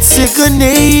 It's second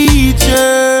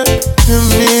nature to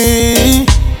me.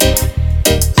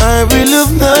 I will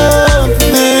love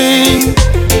nothing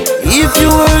if you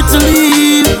were to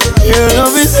leave. Your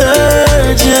love is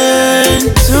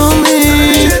urgent to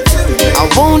me. I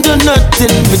won't do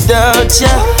nothing without ya.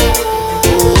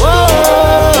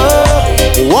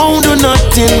 Whoa, won't do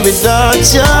nothing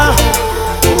without ya.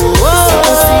 Whoa,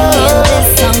 singing this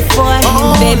song for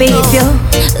you, baby. If you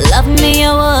love me,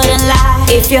 you wouldn't lie.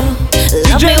 If you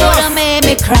love me, wouldn't make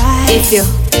me cry. If you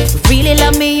really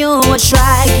love me, you would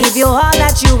try. Give you all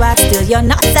that you ask, still you're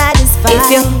not satisfied. If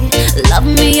you love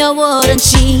me, you wouldn't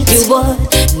cheat. You would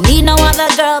need no other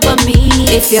girl but me.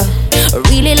 If you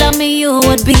really love me, you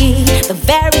would be the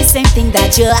very same thing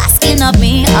that you're asking of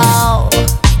me. Oh,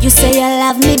 you say you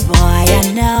love me, boy,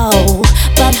 I know,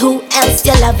 but who else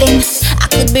you loving? I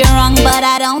could be wrong, but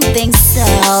I don't think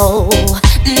so.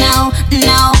 No,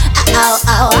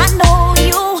 I know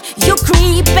you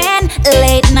creeping.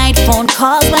 Late night phone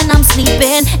calls when I'm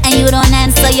sleeping, and you don't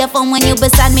answer your phone when you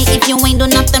beside me. If you ain't do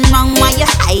nothing wrong, why you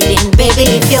hiding,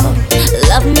 baby? If you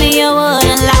love me, you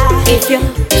wouldn't lie. If you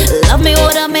love me,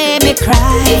 would've made me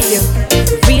cry. If you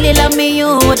really love me,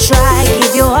 you would try.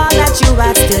 Give you all that you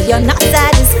have, still you're not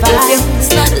satisfied.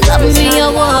 If you love me, you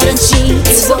wouldn't cheat.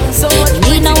 You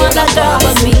need no other girl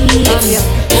but me. If you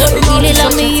really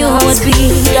love me, you would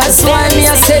be. That's why me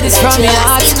I say this from your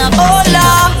heart. Oh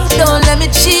Lord, don't let me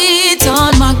cheat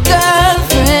on my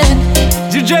girlfriend.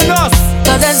 DjNos.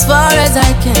 Cause as far as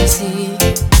I can see,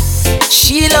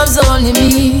 she loves only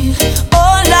me.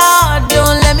 Oh Lord,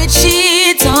 don't let me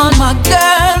cheat on my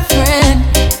girlfriend.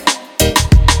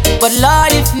 But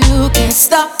Lord, if you can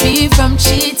stop me from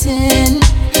cheating,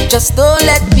 just don't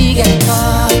let me get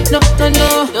caught. No,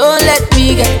 don't let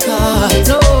me get caught.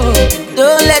 No,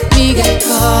 don't let me get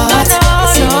caught.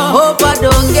 So I hope I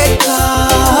don't get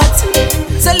caught.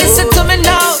 So listen to me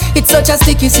now. It's such a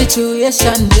sticky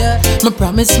situation, yeah. Me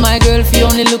promise my girl fi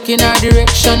only look in her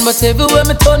direction, but everywhere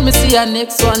me turn, me see her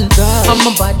next one. And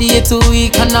my body is too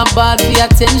weak and I bad for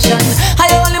attention. I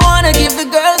only wanna give the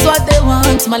girls what they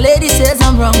want. My lady says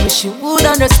I'm wrong, but she would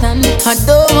understand. I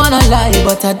don't wanna lie,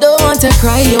 but I don't want to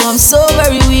cry. Yo, I'm so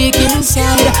very weak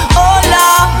inside. Oh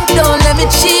Lord, don't let me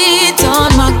cheat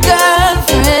on my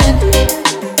girlfriend.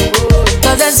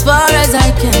 Cause as far as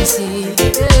I can see,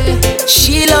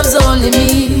 she loves only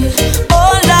me.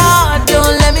 Oh Lord,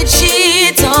 don't let me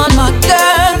cheat on my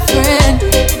girlfriend.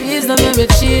 Please don't let me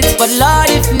cheat. But Lord,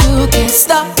 if you can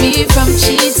stop me from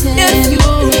cheating, if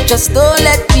you just don't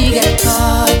let me get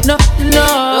caught. No,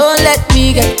 don't let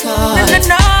me get caught.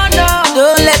 No,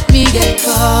 don't let me get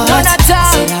caught. No, not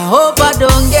all. Said I hope I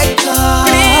don't get caught.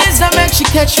 Please don't make she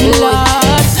catch me, Lord.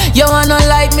 You wanna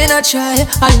like me, not try.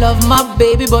 I love my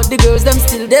baby, but the girls them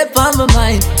still there on my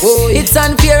mind. Oh, yeah. It's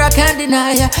unfair, I can't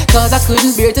deny. Cause I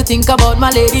couldn't bear to think about my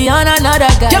lady and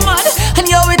another guy. Come on, and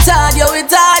yo it's hard.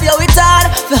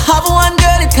 To have one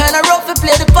girl, it kinda rough to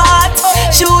play the part.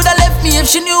 She would've left me if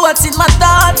she knew what's in my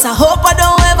thoughts. I hope I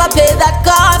don't ever pay that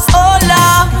cost. Oh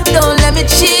Lord, don't let me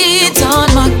cheat on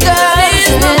my girl.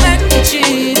 Please don't make me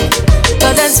cheat.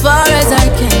 Cause as far as I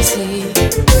can see,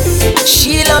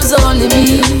 she loves only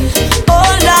me. Oh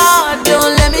Lord,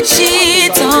 don't let me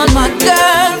cheat on my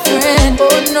girlfriend.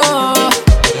 Oh no.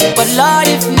 But Lord,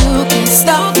 if you can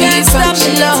stop me from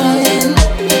cheating,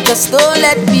 just don't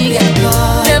let me get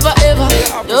caught. Never ever,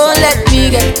 don't let me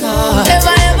get caught.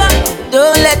 Never ever,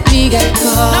 don't let me get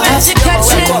caught.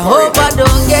 No, I hope I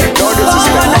don't get caught.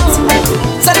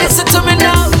 So listen to me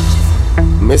now.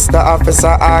 Mr.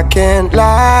 Officer, I can't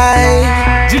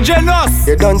lie. DjNos.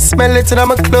 You don't smell it in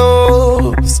my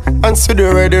clothes and see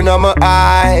the red in my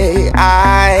eye.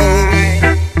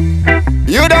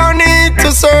 You don't need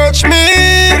to search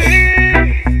me.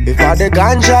 If I the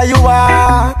ganja you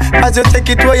are, as you take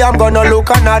it away, I'm gonna look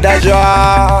another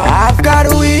job. I've got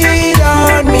weed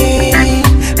on me,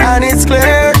 and it's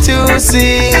clear to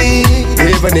see.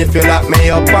 Even if you lock me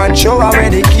up and show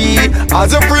already key,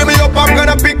 as you free me up, I'm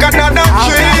gonna pick another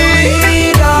tree. I've got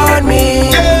weed on me,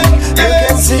 you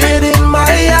can see it in my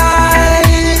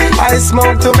eyes. I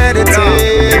smoke to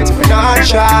meditate, not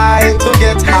try to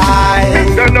get high.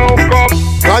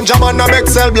 Ganja man a make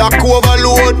cell black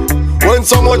overload. When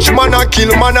so much man a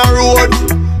kill man a road.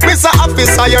 Mr.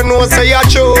 Officer, you know say you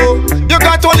true. You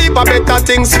got to leave a better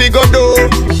things figure do.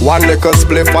 One little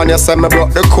spliff and you say me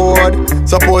broke the code.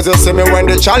 Suppose you see me when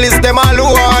the chalice them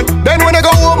alone. Then when you go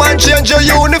home and change your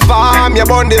uniform, you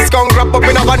burn this skunk wrap up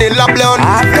in a vanilla blonde.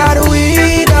 I've got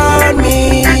weed on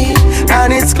me,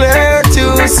 and it's clear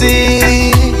to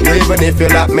see. Even if you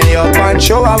lock me up and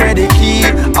show already key,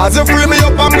 as you free me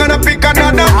up, I'm gonna pick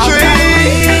another tree. I've got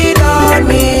weed on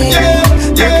me,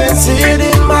 you can see it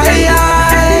in my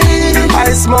eyes.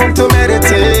 I smoke to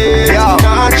meditate,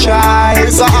 not try.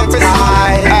 It's a happy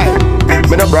high.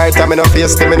 Me no bright, me no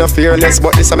feisty, me no fearless,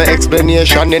 but this is my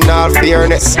explanation in all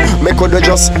fairness. Me coulda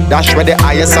just dash with the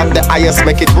highest of the highest,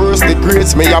 make it worse, the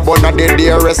grades me a bun of the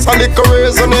dearest. A little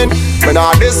reasoning, me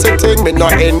not discipline, me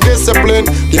not indiscipline.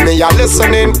 Give me a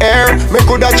listening ear, me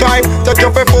coulda try take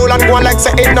you for fool and go like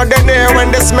say it not the air.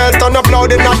 When the smell turn up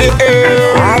loud in the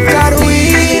air. I've got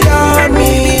weed on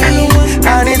me,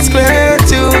 and it's clear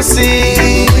to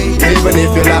see. Even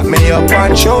if you lock me up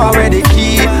and show already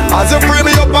key, as you free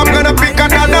me up, I'm gonna pick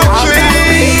another tree. I've got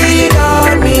weed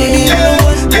on me,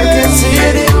 you can see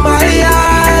it in my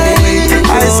eyes.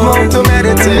 to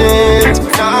meditate,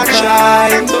 not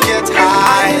trying to get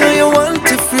high. I know you want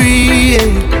to free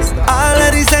it. All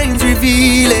of these signs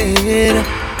revealing.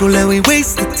 Don't let me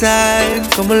waste the time.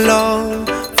 Come along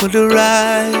for the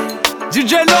ride.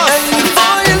 DjNos. And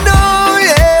before you know,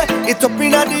 yeah, it's up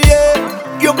in the air.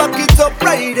 You back it up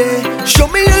right there. Show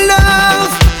me your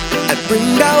love and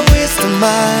bring that waste to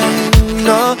mine.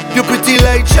 No, you're pretty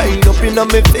like shine up in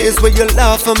my face when you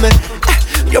laugh at me.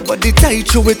 Your body tight,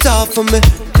 show it off for me.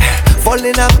 Fall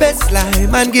in our best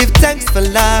line and give thanks for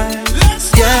life.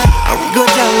 Yeah, I will go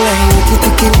down like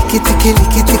kitty.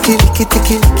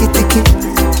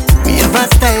 We have a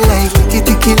style like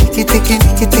kitty.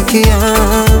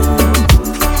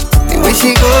 The way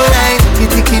she go like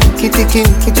kitty.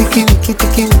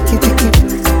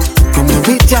 From the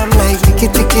beach I'm like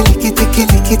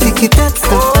kitty. That's the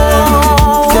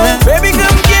fun. Yeah. Baby,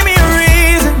 come give me a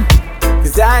reason,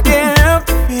 'cause I can't help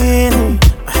the feeling.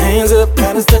 My hands up,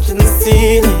 got us touching the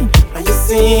ceiling. Are you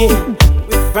seeing?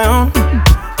 We found.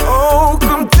 Oh,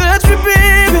 come touch me,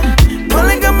 baby.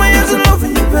 Only got my hands all over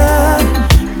your body.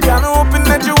 Kinda hoping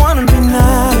that you wanna be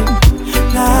naughty.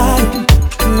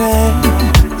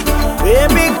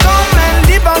 Baby, come and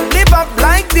live up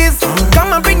like this.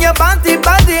 Come and bring your body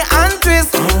and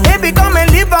twist. Baby, come and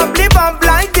live up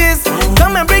like this.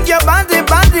 Come and bring your body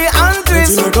and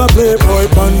twist. Like a playboy,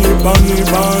 bunny.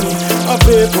 A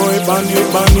playboy, bunny.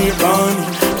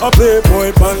 A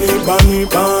playboy, bunny.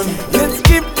 Let's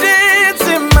keep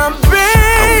dancing, my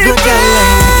baby.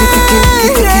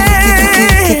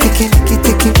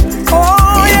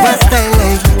 Oh yeah. Style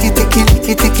like kitty.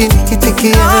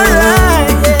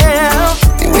 Alright, yeah.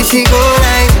 The way she go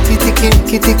like kitty.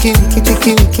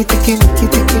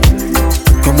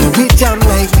 From the beach I'm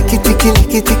like kitty.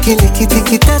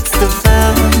 That's the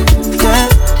vibe. Yeah.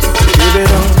 Baby,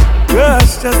 don't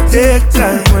rush, just take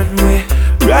time when we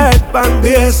ride on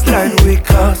baseline. We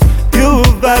cause you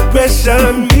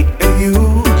vibration, me and you.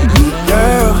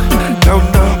 Girl, don't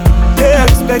know the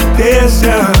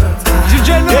expectations.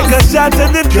 Take a shot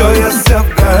and enjoy yourself,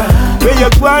 girl. Where you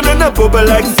going on a bubble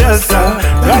like salsa.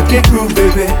 Rock and groove,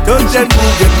 baby. Don't just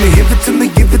move with me. Give it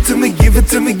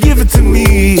to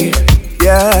me.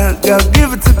 Yeah, girl,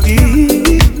 give it to me.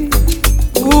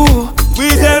 Ooh, we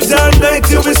dance all night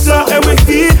till we saw and we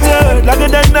feel her. Longer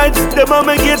than nights, the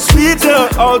moment gets sweeter.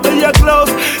 Out of your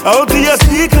clothes, out of your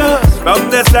speakers. From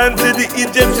the sun to the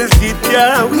Egyptian feet,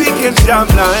 yeah, we can jam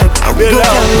like below.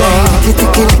 Kitty.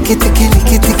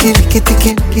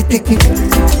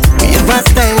 We have a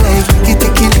style like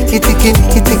kitty.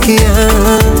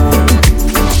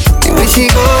 The way she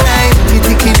go like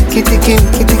kitty.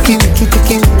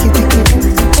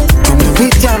 From the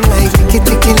beach I'm like kitty.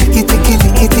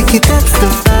 That's the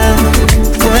vibe.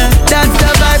 Yeah. That's the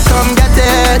vibe, come get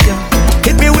it. Yeah.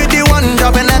 Hit me with the one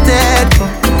drop in the head.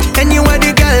 Anywhere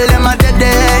the girl, them a dead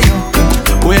there.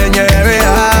 We in your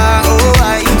area, oh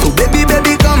I. So baby,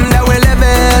 come that we live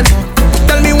it.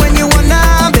 Tell me when you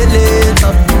wanna build it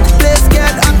up. Let's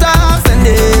get hotter, send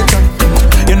it up.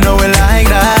 You know we like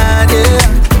that, yeah.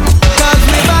 Cause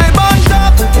we vibe on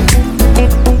top.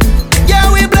 Yeah,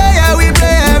 we play every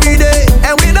day.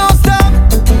 And we don't stop.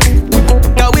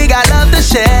 Cause we got love to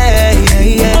share,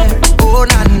 yeah. Oh,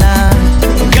 nah.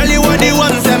 Girl, you are the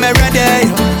one, say me ready.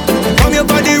 Come your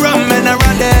body rum and a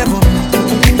rendezvous.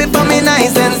 Keep it for me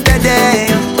nice and steady.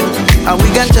 And we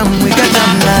got jump like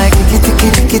kitty.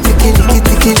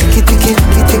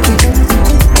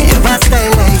 We have a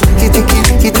style like kitty.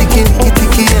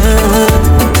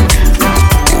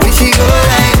 The way she go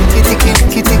like kitty.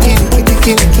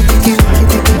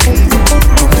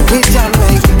 From the beach I'm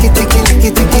like kitty.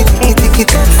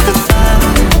 That's the vibe.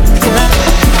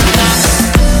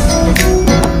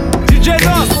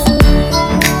 DjNos.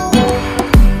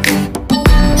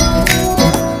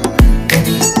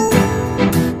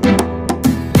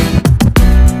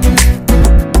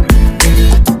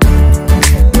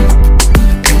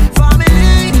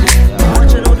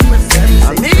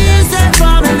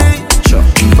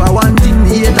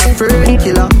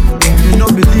 killer. Me no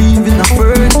believe in a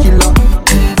first killer.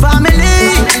 Family,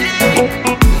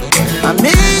 I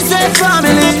me say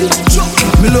family.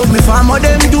 Me love me family,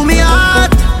 them do me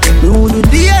heart. Me would do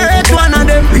the earth one of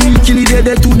them. Real kill it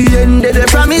dead to the end, dead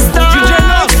from me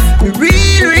start. Me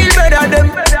real better them.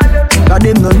 Cause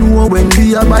them no know when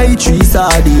we a buy 3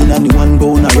 sardines and the 1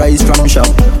 pound a rice from shop.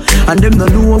 And them no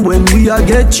know when we a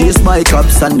get chased by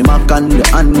cops and the mac and the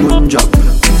handgun job.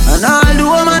 And all the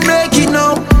woman make it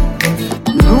now.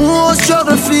 Me know how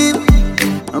struggle feel.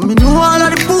 And me know all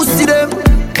of the pussy them.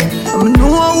 And me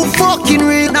know who fucking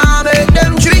real. Now make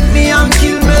them trick me and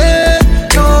kill me.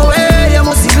 No way, you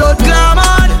must see blood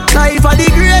clamor. Life are the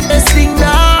greatest thing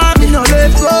that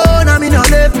left go, now me no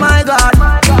left my God.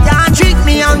 Can't trick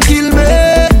me and kill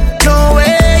me. No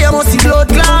way, you must see blood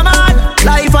clamor.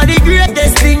 Life are the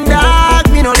greatest thing, dog.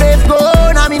 Me no left go,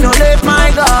 now me no left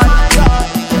my God.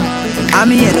 And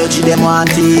me energy them want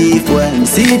thief. When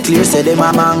see it clear, say them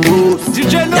a mangoose.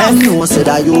 Them know say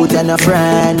that youth and a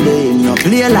friend. They no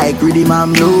play like rhythm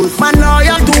and blues. Man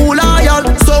loyal, too loyal.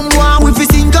 Someone with his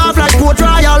sink off like Port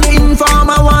Royal.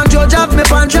 Informer want judge have me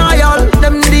pan trial.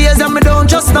 Them days and me don't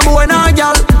trust no boy nor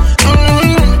gal.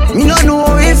 Me no know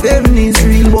if heaven is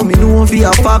real, but me know if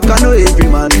a fuck I know every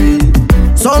man real.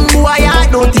 Some boy I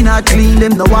don't think I clean.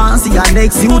 Them no want see a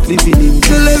next youth living in.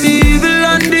 Kill every evil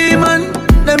and demon.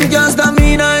 Them can't stop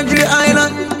me in Nigeria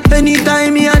Island.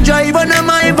 Anytime me a drive on a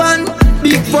my van,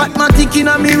 big fat matic in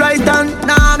a me right hand.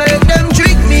 Nah, make them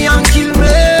trick me and kill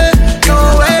me. No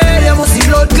way, they must see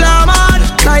blood clamor.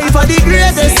 Life are the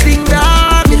greatest thing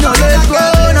that me no let go,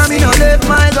 nah me no let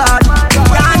my God.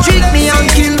 Can't trick me and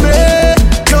kill me.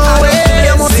 No way,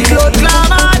 they must see blood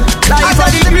clamor. Life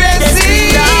are the greatest thing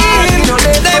that me no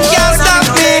let go, them can't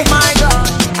stop me. My God,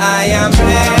 I am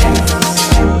blessed.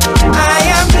 I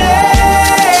am blessed.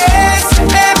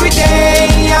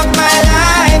 Of my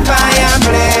life, I am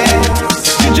blessed.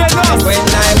 When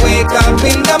I wake up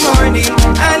in the morning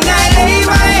and I lay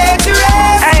my head to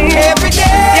rest, every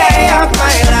day of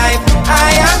my life,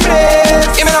 I am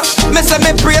blessed. Give me now, me say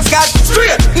me praise God,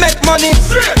 straight, make money,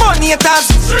 money haters,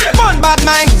 fun bad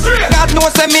mind. God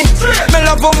knows me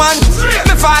love woman,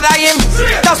 me father him,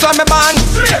 that's why me born.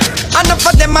 Enough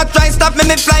of them a try stop me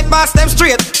fly past them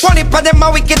straight. One heap of them a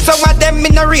wicked, so of them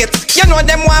in a rate. You know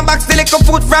them want back still little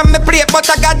food from me plate, but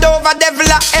I got over devil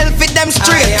a hell fit them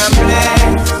straight. I am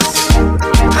blessed.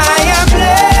 I am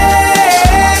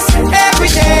blessed.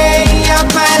 Every day of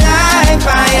my life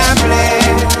I am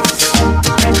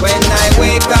blessed. When I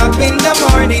wake up in the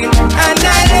morning and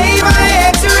I lay my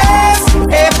head to rest,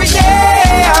 every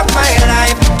day of my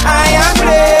life I am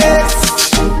blessed.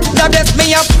 Now bless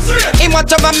me up, him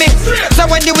watch over me. So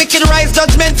when the wicked rise,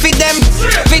 judgment for them.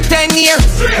 For 10 years,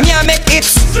 me a make it.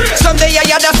 Someday I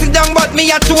had to sit down, but me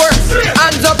a tour.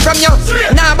 Hands up from you,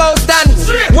 now bow stand.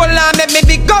 Well, I make me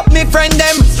big up me friend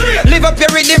them. Live up your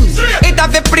rhythm, it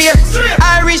have a prayer.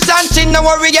 Irish and chin, no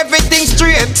worry, everything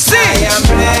straight. See, I am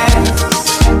blessed.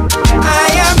 I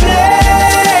am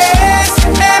blessed.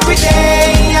 Every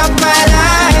day of my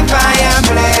life I am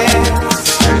blessed.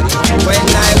 When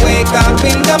I wake up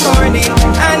in the morning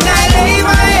and I lay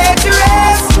my head to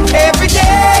rest, every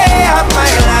day of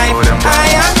my life I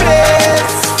am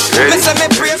blessed. Listen me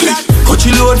praise God.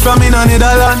 Coachy load from in a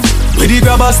Netherlands, where the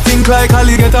grabbers think like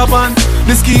Ali get up on.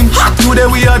 The scheme hot today,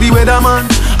 we are the weatherman.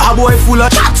 A boy full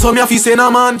of chat, so me a fi say na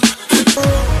man.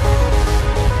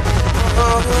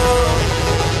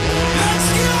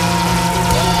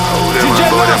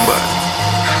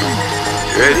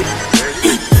 Ready?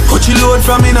 Coachy load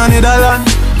from in a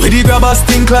Netherlands, where the grabbers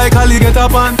think like Ali get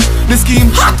up on. The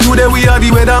scheme hot today, we are the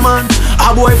weatherman.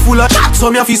 A boy full of chat, so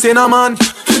me a fi say na man.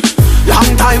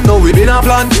 Long time now we been a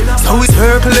plan, so we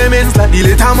circle lemons like the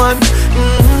little man.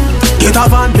 Get a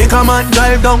van, make a man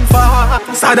drive down far,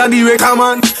 sadder the wrecker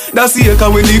man. That's the echo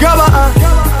when the grabber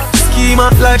schema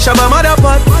like Shabba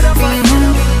Motherpot.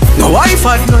 No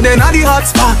Wi-Fi, no then at the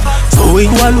hotspot, so we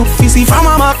go look fishy from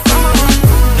a map.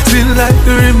 Still like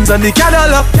the rims and the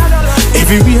Cadillac.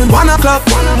 Every rain 1 o'clock.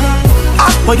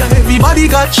 But yeah, everybody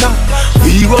got shot.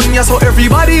 We run ya so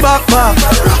everybody back.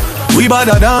 We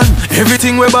badder than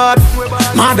everything we bad.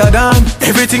 Madder than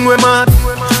everything we mad.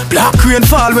 Black rain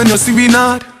fall when you see we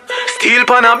not. Steel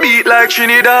pan a beat like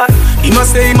Trinidad. He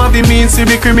must say him have the means to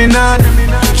be criminal.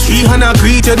 300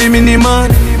 greet you the miniman.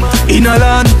 In a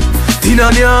land, in a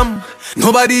yam.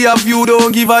 Nobody have you,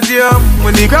 don't give a damn.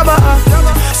 When they grab a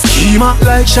schema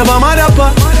like Shabba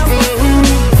Motherpot.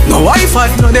 No Wi-Fi,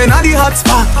 no then at the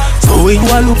hotspot, so we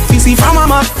go look fishy from a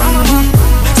map.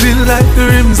 Still like the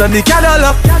rims and the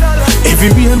Cadillac. Every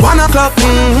rain 1 o'clock.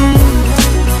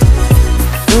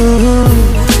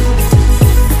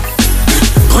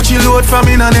 Coachy load from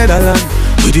in a Netherlands,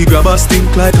 with the grabbers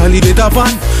think like alligator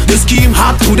pan. The scheme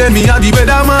hot to them, me a the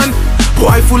weatherman.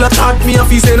 Boy full of thought, me a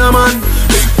fi say na man.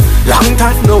 Long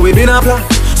time now we been a plan,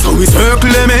 so we circle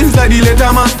them ends like the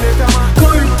letter man.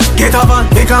 Get a van,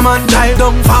 make a man drive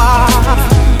down far,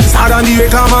 start on the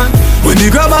wrecker man. When the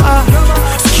grabber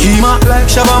schema like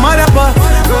Shabba Motherpot.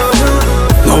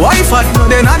 No Wi-Fi, no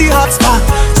then at the hotspot,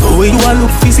 so we do a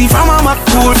look fishy from a map.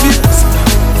 Cool fits.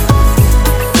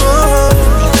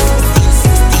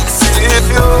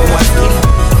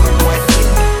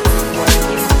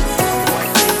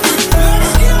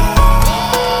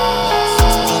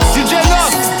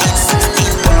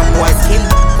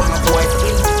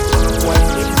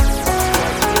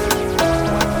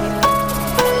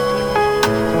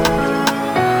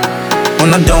 On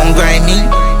a down grind me.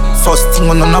 First thing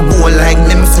on a bowl like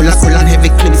them full and heavy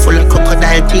clip full of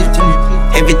crocodile teeth.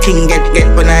 Everything get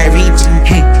when I reach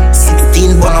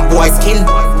 16 bun a boy skin.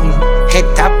 Head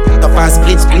tap, top and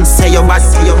split, say your bad,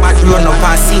 run up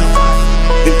and see.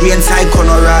 The brain side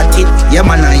corner rotted, yeah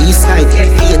man on east side,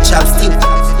 be a chopstick.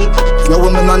 No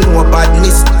woman no know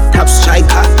badness, top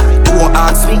striker, don't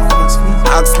ask me.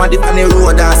 Ask my dip on the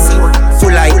road and see,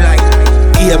 full light,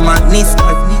 be a madness.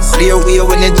 Clear way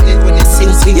when you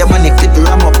sing, see your money clip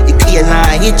ram up, the clear now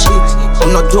hit you.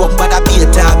 I'm not dope but I be a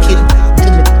talking.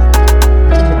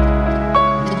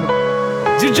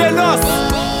 DjNos.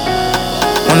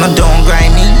 On a down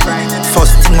grind me.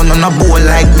 First thing on a bowl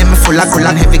like them full of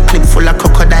and heavy clip full of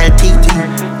crocodile teeth.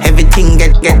 Everything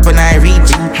get when I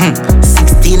reach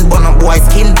 16 bun a boy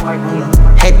skin.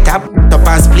 Head tap, top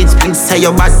and split, say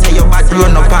your bad,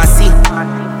 run up and see.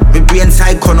 The brain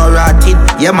side corner rotted,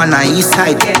 yeah man on east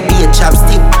side, be a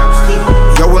chopstick.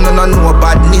 You wanna know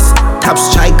badness, top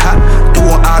striker,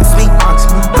 don't ask me.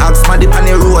 Ask my dip on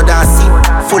the road and see,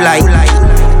 full light,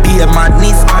 be a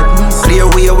madness.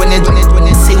 Clear way when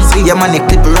you sing, see your man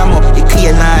clip ram up, the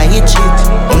clear now hit you.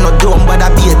 I'm not dumb but I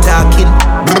be a talking.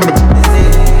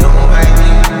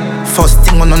 First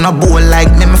thing on a bowl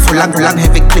like them full of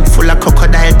heavy clip full of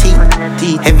crocodile teeth.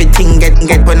 Everything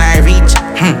get when I reach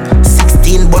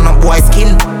 16 bun a boy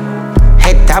skin.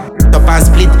 Head tap, top and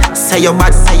split, say your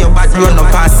bad, run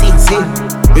up and see.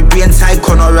 The brain side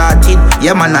corner rotted,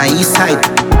 yeah man on east side.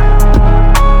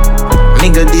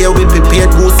 Nigga there we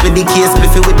prepared goose with the case,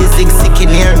 spliffy with the zig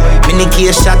in here. Mini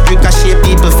case shot ricochet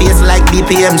people face like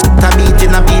BPM. Shot a beat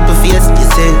in a people face, you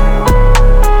say.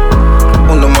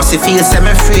 Oh no must you feel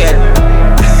semi-afraid.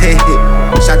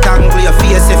 Shot angle your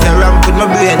face if you ramp with my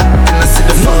brain. And I see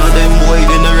the none of them boy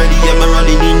they not ready, yeah me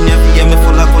running in every yeah me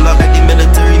full of like the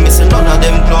military. Missing none of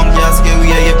them clown can't scare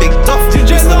yeah you big tough.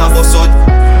 DjNos a bust out.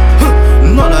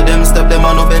 None of them step them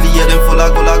on no belly, yeah them full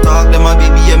of talk. Them a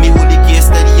baby, yeah me hold the case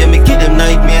steady, yeah me kid them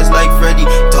nightmares like Freddy.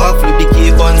 Talk flip the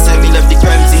cake on, say me left the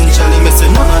crime scene. Charlie me say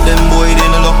none of them boy they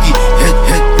no lucky.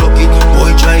 Head block it,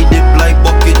 boy try dip like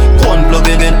bucket. Gun plug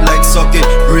it like socket,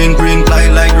 bring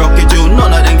fly like rocket. You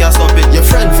none of them can stop it. Your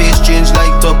friend face change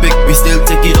like topic, we still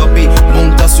take it up it.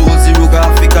 Monk a soul zero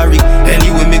graphic.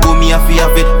 Anyway me go me a fi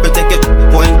have it, protect it.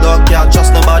 Point dog can't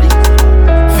trust nobody.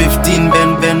 15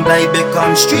 bend like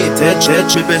Beckham straight edge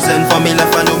represent for me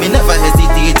left. I know me never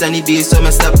hesitate any base so me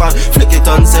step on. Flick it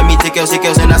on, send me take yours in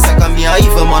a second. Me I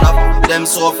even man up them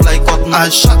soft like cotton.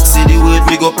 I'll shock see the word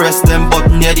we go press them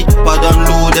button. Yeah the pad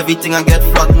unload everything I get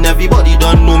flatten. Everybody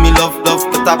don't know me love got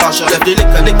a passion. Left the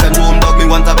liquor room dog me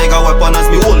want a bigger weapon. As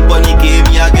me whole bunny game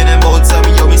me I get them out. So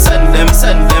me yo me send them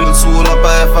soul up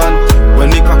a fan.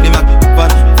 When me crack them a fan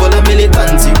full of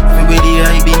militancy. Everybody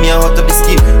I be me a hot up the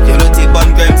scheme. You don't take bad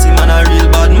crime, see man a real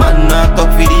bad man. Not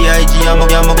talk for the IG, I'm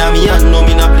me and no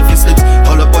me not play for slips.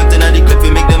 All the pointing at the clip,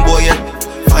 we make them boy yet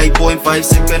 5.5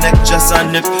 second neck, just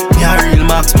and nip. Me a real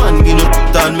marksman, me no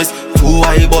don't miss. 2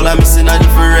 eyeball, I'm missing a the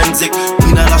forensic.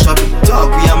 We not lash up, talk,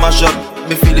 we a mash up.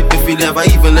 Me feel it, never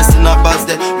even listen up past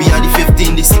that. We are the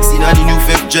 15, the 16 and the new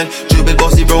 5th gen. Dribble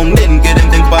bossy brown, then get them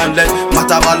thing pan lead.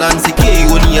 Matter balance, the K,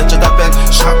 only a chat a pen.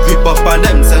 Sharp grip up on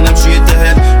them, send them straight to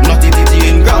head. Not it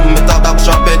in gram, metal back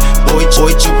shop head. Boy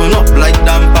chipping up like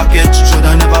damn package.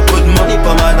 Shoulda never put money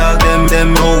for my dog,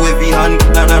 them no heavy hand.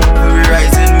 And we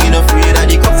rising, me no afraid that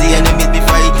the cops, the enemies be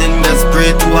fighting. Let's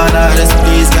pray to Allah, let's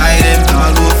please guide them.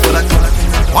 All go for the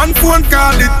one phone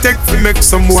call it take to make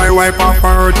some boy wipe up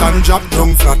her hurt and drop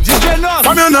down flat.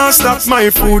 From you not stop my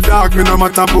food dog, me no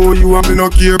matter about you and me no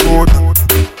care about.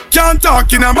 Can't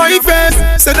talk in my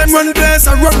face, say them run place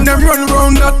and run them run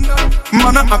round that.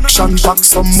 Man a action back,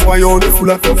 some boy only full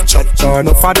of tough chat.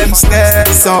 Enough of them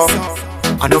stairs up,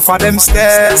 enough of them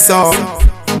stairs up,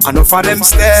 enough of them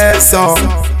stairs up.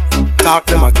 Talk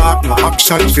them a talk, no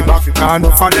action fi back.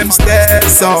 Enough of them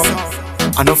stairs up,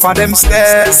 enough of them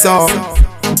stairs up.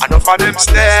 Enough of them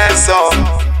stairs up.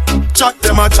 Chat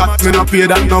them a chat, me no pay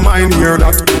that, no mind hear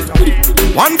that.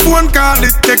 One phone call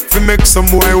it take to make some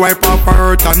boy wipe up her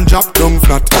hurt and drop down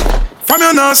flat. From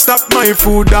you not stop my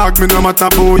food dog, me no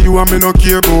matter about you and me no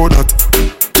care about that.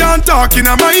 Can't talk in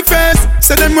my face,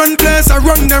 say them run place and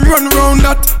run them run round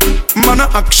that. Man a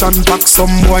action back,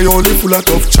 some boy only full of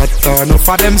tough chat. Enough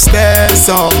of them stairs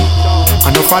up,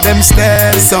 enough of them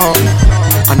stairs up,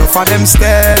 enough of them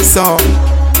stairs up.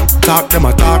 Talk them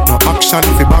a talk, no action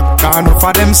fi back. Enough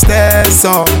of them stairs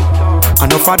up,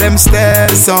 enough of them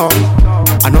stairs up,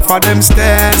 enough of them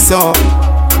stairs up.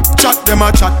 Chat them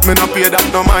a chat, me no pay that,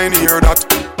 no mind hear that.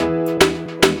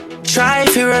 Try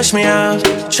if you rush me off,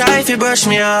 try if you brush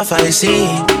me off, I see.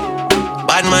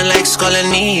 Bad man likes calling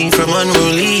me from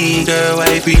unruly. Girl,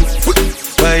 why be?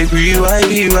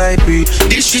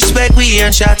 Disrespect we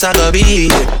and shots I go be.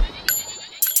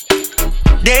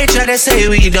 They try to say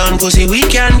we done, pussy we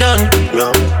can done.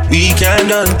 No, we can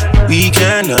done, we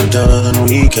cannot done,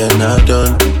 we cannot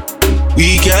done.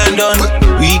 We can done,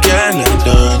 we cannot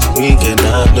done, we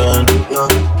cannot done. No,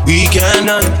 we can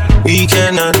done, we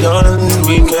cannot done,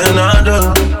 we cannot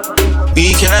done.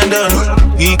 We can done,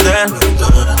 we cannot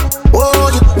done.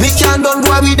 Oh, me can't done,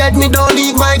 boy, we dead, me don't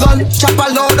leave my gun. Chop a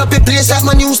load up a place like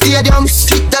my new stadium.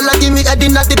 Stick the lad give me head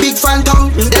in like the big phantom.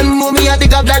 Them move me at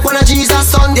the god like one of Jesus'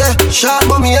 son, yeah.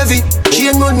 Sharp but me heavy.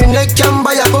 Chain round me neck, can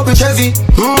buy a couple Chevy.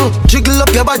 Jiggle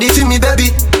up your body for me,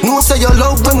 baby. No say your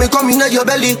love when we come in at your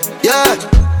belly, yeah.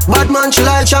 Bad man, she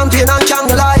like champion and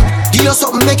can't lie. Give you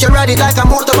something, make you ride it like a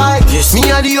motorbike. Yes. Me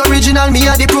are the original, me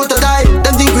are the prototype.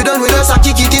 Them think we done with us, I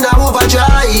kick it in a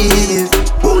overdrive.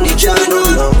 Only Jah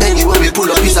know. Anywhere we pull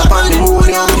up is up on the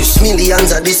moon now.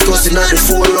 Millions are discussing on the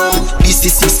forum. This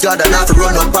is God and I have to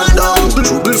run up and down.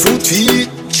 Trouble fruit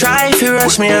feet. Try if you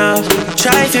rush me off,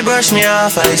 try if you brush me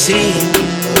off, I see.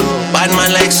 Bad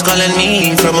man likes calling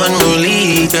me from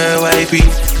unruly. Girl, why be?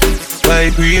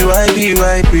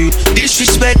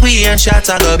 Disrespect we and shots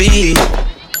I go be.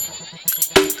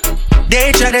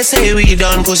 They try to say we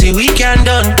done, pussy we can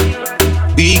done.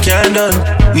 We can done,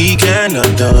 we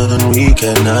cannot done, we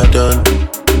cannot done.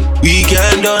 We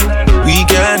can done, we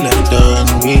cannot done,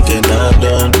 we cannot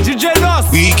done.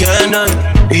 We can done,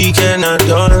 we cannot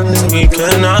done, we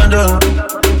cannot done.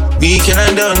 We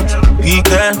can done, we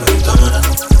cannot done.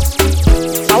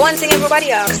 I want to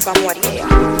everybody asks somebody here.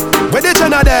 Where the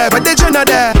Jenna there, where the Jenna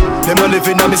there? Them a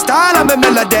living on me style and me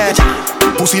melody.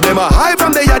 Pussy them a high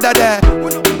from the yada there.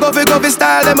 Govy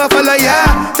style them a follow,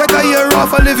 yeah. Take a year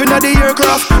off a living at the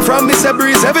aircraft. From Mr.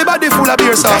 Breeze, everybody full of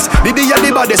beer sauce. The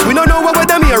baddest, we don't know what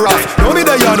them here off. No me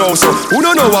there you know, so who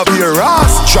don't know what beer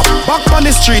ass. Drop back on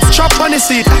the street, chop on the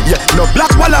seat. Yeah, no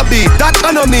black wallaby, that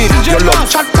I know me. You love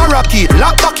chat parakeet,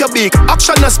 lock back your beak.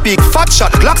 Action a speak, fat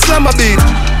shot, Glock slam a beat.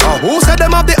 Who said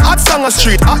them have the hot song a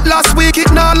street? Hot last week,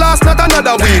 it now last not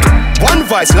another week. One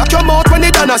voice, lock your mouth when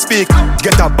they done a speak.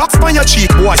 Get a box on your cheek,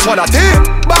 boy, swallow tape.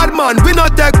 Bad man, we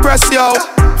not take press, yo.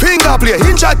 Finger play,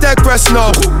 hinge at take press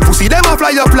now. Pussy them a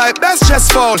fly up like best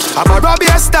chest fall. I'm a Robbie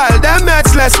style, them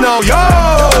mates less now. Yo,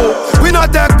 we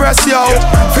not take press, yo.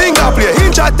 Finger play,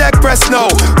 hinge at take press now.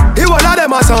 He one of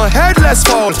them as on headless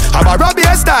fall. I'm a Robbie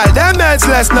style, them mates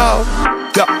less now.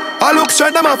 Yeah, I look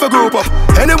straight, them off a group up.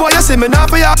 Anyway you see me now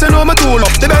for you to know me tool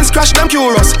up. The Benz crash them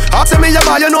curious. Ask me you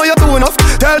buy, you know you too enough.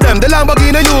 Tell them the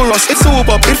Lamborghini Euros. It's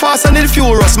super up, it fast and it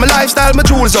furious. My lifestyle, my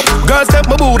jewels up. Girls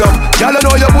step my boot up. Y'all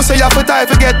know your pussy, you have to tie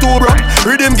to get too rough.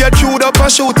 Rhythm get chewed up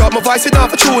and shoot up. My voice it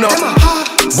off a tune up.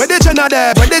 Where the Jenna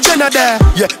there, where the Jenna there?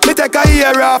 Yeah, me take a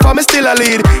year off and me still a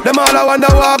lead. Them all I wonder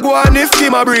what go on if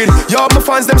Kim a breed. Yo, my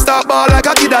fans them start ball like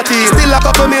a kid a teen. Still a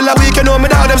couple mil a week, you know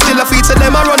me dog them still a feed. So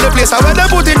them a run the place, I where them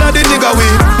put in a the nigga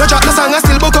weed. No chat the song I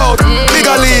still book out.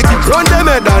 Bigger league, run them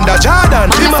head under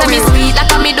Jordan. Man say me sweet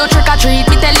like a me do trick or treat.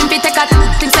 Me tell him fi take a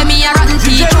think say me a rotten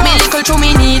teeth. Me little to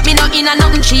me neat, me not in a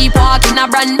nothing cheap. Walk in a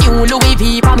brand new Louis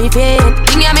V for me feet.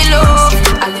 Thing ya me love,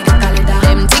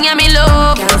 them thing ya me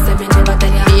love.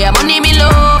 Yeah, money me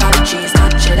love,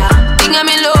 thing ya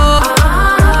me love.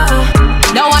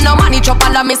 Don't want no money chop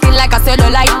all of me skin like a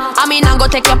cellulite. I mean I go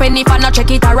take your penny for not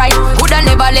check it alright. Coulda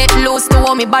never let loose to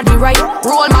hold me body right.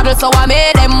 Role model so I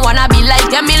made them wanna be like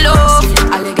them me love.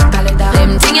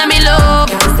 Them thing ya me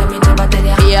love.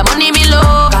 Yeah, money me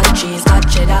love.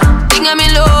 Thing ya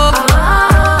me love.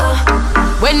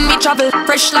 When me travel,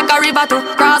 fresh like a river too.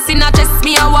 Crossing a chest,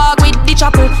 me a walk with the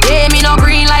chapel. Yeah, me no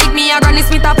green like me a Granny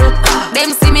Smith apple. Them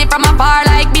see me from afar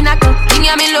like binacle. Thing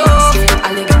ya me love.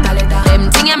 Them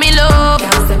thing ya me love.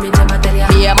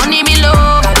 Yeah, money me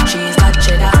love.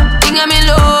 Thing ya me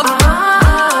love.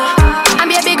 I'm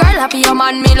baby girl happy your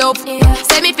man me love.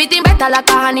 Say me fitting better like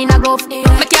a hand in a glove. Me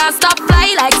can't stop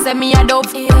fly like say me a dove.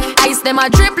 Ice them a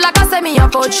drip like a say me a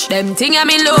coach. Them thing ya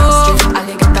me love.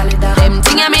 Them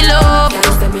thing ya me love.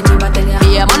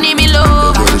 Yeah, money me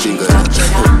love.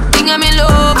 Thing ya me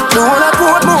love. The whole of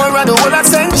Portmore and the whole of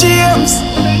St. James.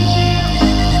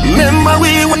 Remember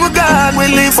we when we gone we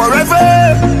live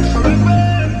forever.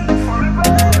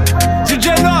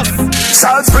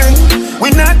 South Spring,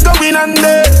 we not going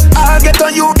under. I'll get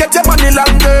on you, get your money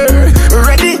longer.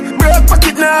 Ready, break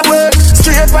pocket now work.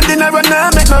 Straight for dinner and now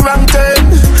make no wrong turn.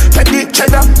 Petty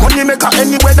cheddar, money maker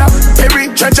any weather. Perry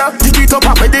treasure, dig it up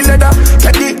with the leather.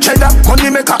 Petty cheddar,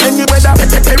 money maker any weather.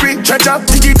 Perry treasure,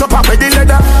 dig it up with the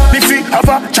leather. If we have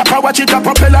a chopper, watch it a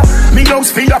propeller. Me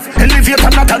house fee off, elevator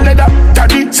not a leather.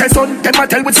 Daddy say son, them a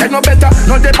tell we say no better.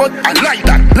 No they but I like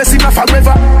that, bless him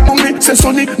forever. Mommy say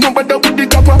sonny, no better with the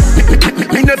copper.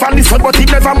 Me never listen but it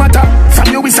never matter.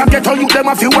 From you is a ghetto, you them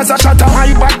a few as a shatter.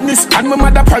 My badness and my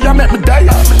mother prayer make me die.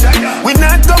 We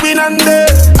not going under.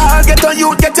 I'll get on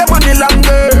you, get your money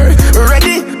longer.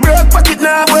 Ready, broke pocket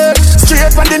now work.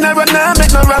 Straight from the narrow now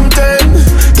make no ram turn.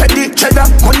 Get the cheddar,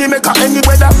 money maker any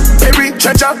weather. Perry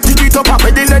treasure, dig it up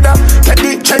with the leather. Get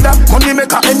the cheddar, money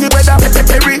maker any weather.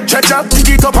 Perry treasure,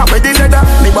 dig it up with the leather.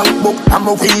 Me bank book, I'm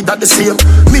a weed at the same.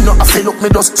 Me not a fail up, me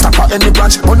just stop at any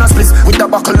branch. On a split with the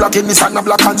buckle lock in this and a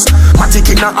black hands. Matic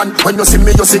in a hand, when you see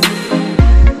me you see.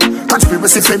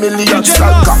 Conspiracy family and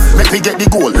stalker. Make me get the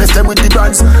goal, left them with the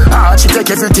brands. She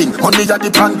take everything, money at the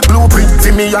plan. Blueprint,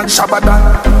 for me and Shabadan.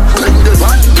 Clean the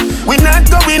van. We not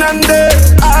going under.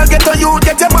 I'll get on you,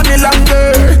 get your money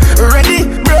longer. Ready,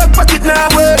 broke pocket now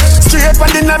work. Straight from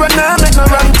the narrow now, make no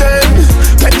wrong turn.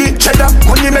 Get the cheddar,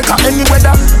 money maker any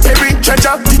weather. Perry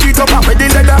treasure, dig it up with the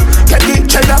leather. Get the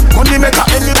cheddar, money maker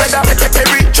any weather.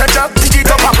 Perry treasure, dig it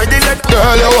up with the leather.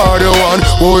 Girl, you are the one,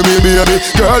 oh me baby.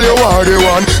 Girl, you are the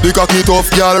one. The cocky tough,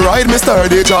 girl, ride me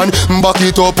sturdy John. Back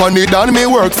it up on it and me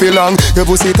work for long. Your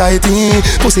pussy tighty,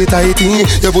 pussy tighty.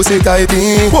 Your pussy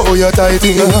tighty, oh you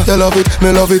tighty. You love it,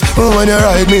 me love it, oh when you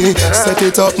ride me. Set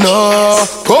it up now,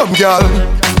 come girl.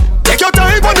 Take your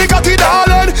time on the cocky,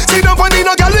 darling. Sit down on the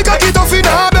no girl, the cocky tough in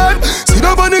her bed. Sit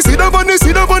down on the, sit down on the,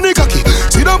 sit down on the cocky.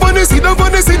 Sit down on the, sit down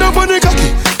on the, sit down on the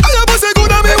cocky. I your pussy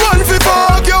good and me want fi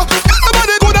fuck you. Your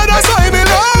body good and that's why me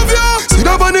love you. Sit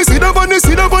down on the, sit down on the,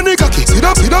 sit down on the cocky. Sit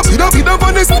down, sit down, sit down, sit down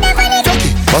on the, sit down on the cocky.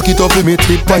 Back it up with me,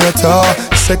 tip on your tar.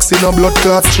 Sexy no blood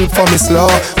clot strip for me slaw.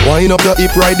 Wind up your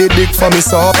hip, ride the dick for me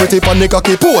saw. Pretty pan the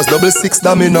cocky pose, 6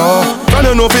 damn me now.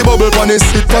 Run on off the bubble pan it,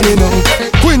 sit pan it now.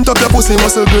 Quint up your pussy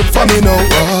muscle grip for me now.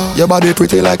 Your body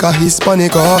pretty like a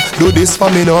Hispanic. Do this for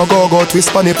me now, go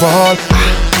twist pan it pal.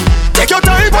 Take your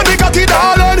time on the cocky,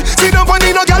 darling. Sit down on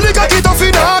the no girl, the cocky tough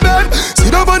in her bed.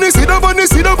 Sit down on the, sit down on the,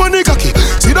 sit down on the cocky.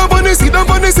 Sit down on the, sit down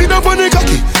on the, sit down on the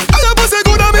cocky. I your pussy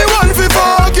good and me want fi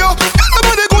fuck you. Your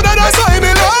body good and that's why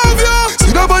me love you.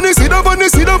 Sit down on the, sit down on the,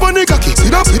 sit down on the cocky. Sit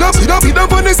down, sit down, sit down, sit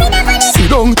down on the, sit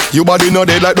down. Your body no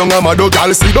dead like dung a mad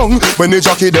girl. Sit down. When the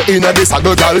jockey the inna the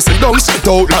saddle, girl, sit down. Sit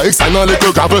out like sand a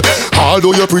little gravel.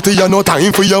 Although you're pretty, you no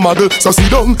time for your muggle. So sit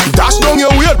down. Dash down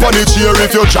your weight on the chair.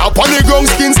 If you drop on the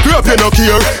ground, skin scrape you no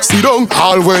care. Sit down.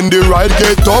 All when the ride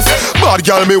get tough. Bad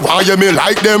girl me why you me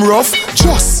like them rough.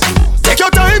 Just take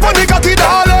your time on the cocky,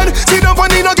 darling. Sit down on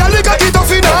the no girl, the cocky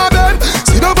tough in her bed.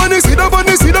 Sit down on the, sit down on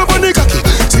the, sit down on the cocky.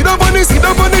 Sit down on the, sit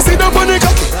down on the, sit down on the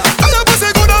cocky. I your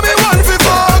pussy good and me want fi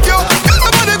fuck you.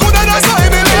 Your body good and that's why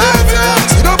me love you.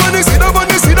 Sit down on the, sit down on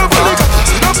the, sit down on the cocky.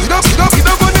 Sit down, sit down, sit down, sit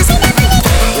down on the, sit down on the cocky.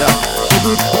 Yeah.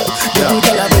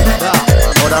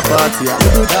 Other party,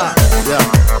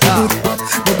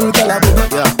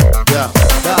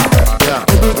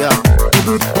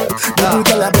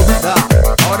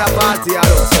 Other party,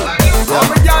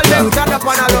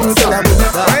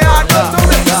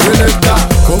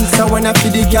 come so when I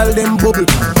feel the girl them bubble.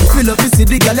 Feel up to see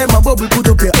the girl them a bubble. Put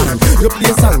up your hand. You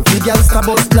play song, the girl star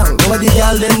bus blank. Now the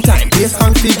girl them time. Play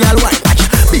song, the girl white.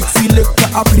 Big selector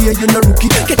a play, you no rookie.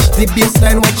 Catch the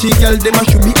baseline, watch the girl them a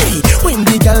should be. Hey, when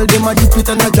the girl them a dip it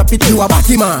and a drop it, you a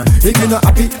batty man. If you not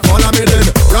happy, follow me then.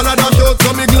 Y'all a dash out,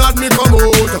 so me glad me come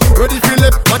out. Ready for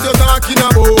lip, what you talking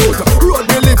about? Road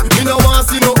me lip, me no want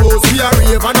see no host. We a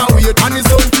rave and a wait, and it's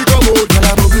on to come out. Gyal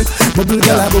a bubble, bubble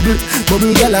gyal a bubble,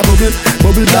 bubble gyal a bubble,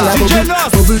 bubble gyal a bubble,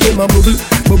 bubble them a bubble,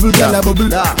 bubble gyal a bubble,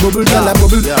 bubble gyal a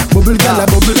bubble, bubble gyal a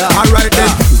bubble. Alright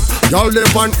then. Y'all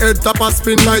live on head top a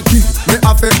spin like it. Me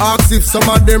have to ask if some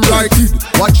of them like it.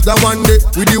 Watch the one day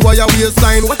with the wire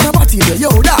waistline. What about it? Yo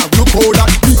dog, look how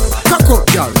that beat. Cock up,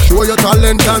 y'all. Show your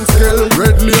talent and skill.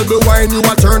 Red label wine, you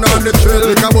a turn on the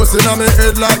trail. Like a bus in my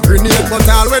head like grenade. But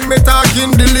all when me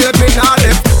talking, delayed me not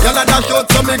left. Y'all a dash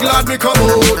out, so me glad me come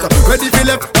out. Ready for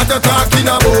left, what you talking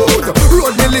about?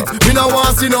 Road me lit, me no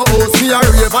want see no host. Me a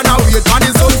rave and a wait, and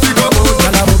it's on to come out.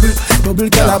 Bubble,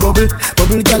 gyal a bubble,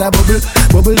 bubble gyal a bubble,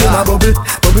 bubble in a bubble,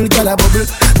 bubble gyal a bubble,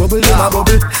 bubble in a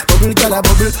bubble, bubble gyal a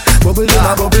bubble, bubble in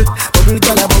a bubble, bubble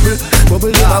gyal a bubble, bubble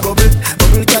in a bubble,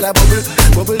 bubble gyal a bubble,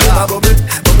 bubble in a bubble,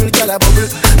 bubble gyal a bubble,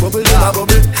 bubble in a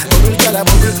bubble, bubble gyal a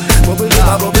bubble, bubble in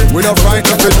a bubble. We no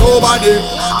frightened for nobody,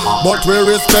 but we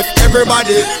respect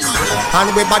everybody, and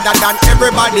we better than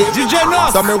everybody.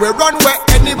 So me we run where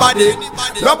anybody.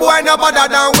 No boy no better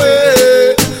than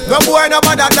we. No boy no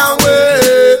better than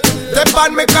we. Step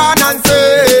on me can and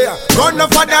say, run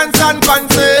off a dance and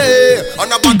fancy.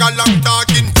 On a bag of long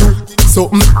talking. Do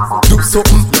something, do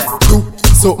something, do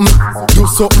something, do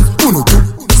something. Uno do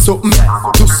something,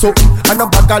 do something. And a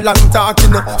bag of long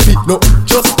talking, feet no.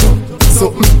 Just do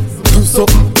something, do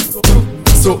something,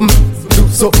 do something, do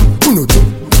something. No, do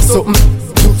something,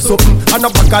 do something. And a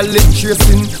bag of leg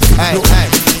chasing, feet no.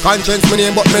 Conscience me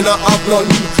name but me not have none.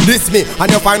 This me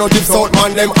and you find out if South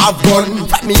man them have gun.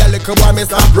 Me a little boy me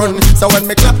stop run. So when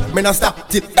me clap me not stop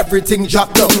till everything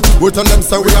drop down. We turn them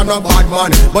so we are not bad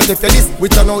man. But if you this we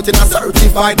turn out in a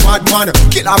certified bad man.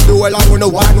 Kill off the whole and we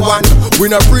no 1-1. We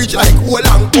no preach like whole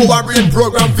and our brain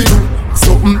program for you.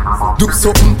 Something, do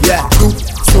something, yeah. Do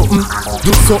something,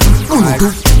 do something.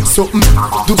 Do something,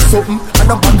 do something.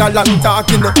 And a bag of long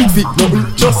talking feet nothing.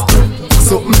 Just do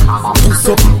something, do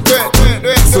something.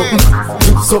 Something,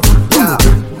 do something,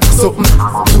 something,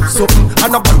 do something.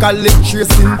 And a bag of leg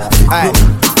tracing.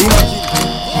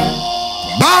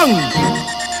 Bang!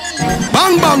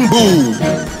 Bang bang boom!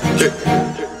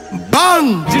 Bang!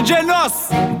 DjNos!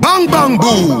 Bang bang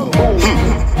boom!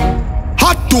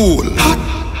 Hot tool!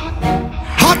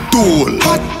 Hot tool!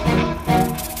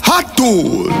 Hot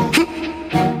tool!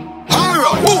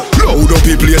 Alright! Load up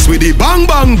the place with the bang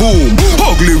bang boom.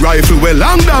 Ugly rifle with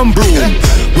long damn broom.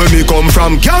 When me come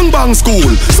from gangbang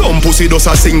school, some pussy does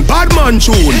a sing bad man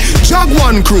tune.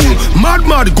 Jaguan crew, mad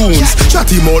goons.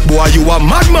 Chatty mouth boy, you a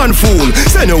madman fool.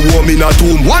 Send a woman in a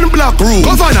tomb, one black room.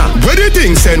 Governor, where the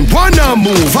thing send one and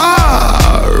move.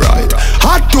 Alright,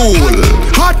 hot tool,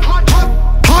 hot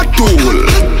tool.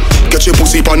 Get your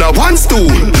pussy on a one stool.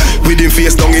 With him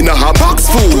face down in a box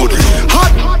food.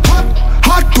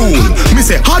 Hot tool, me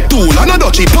say hot tool, and a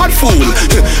dutchy pot fool.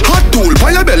 Hot tool,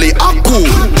 by your belly, act cool.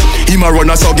 Him a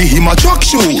run a soggy, him a truck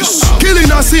shoes.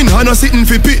 Killing a sin, and a sitting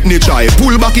fi pitney try.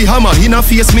 Pull back the hammer, in a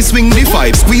face me swing the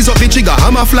 5. Squeeze up the trigger,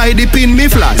 hammer fly, the pin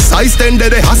me fly. I stand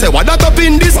there, I say what that up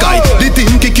in the sky. The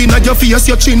thing kicking at your face,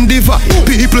 your chin divide.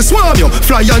 People swarm you,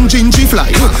 fly and gingy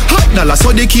fly. Hot dollar,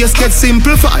 so the case get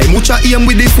simplify. Mucha aim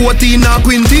with the 14 or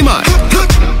 20 man.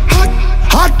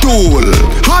 Hot tool,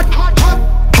 hot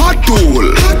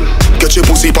tool. Get your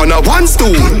pussy on a one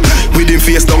stool. With him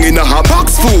face down in a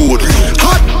box food.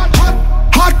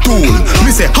 Hot tool.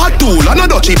 Me say hot tool and a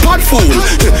dutchy pot fool.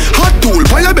 Hot tool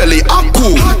by your belly act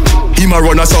cool. Him a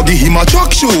run a soggy, him a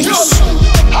truck shoes.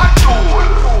 Hot tool.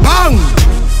 Bang.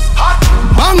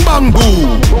 Bang bang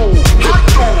boom.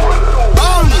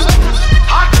 Bang.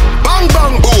 Bang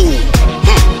bang boom.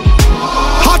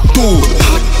 Hot tool.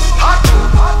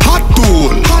 Hot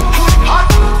tool.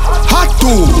 Hot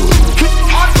tool.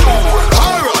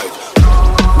 Alright.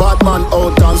 Bad man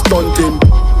out and stunting.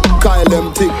 Kyle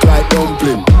them thick like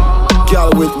dumpling. Girl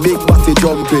with big body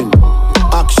jumping.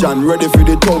 Action, ready for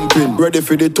the thumping. Ready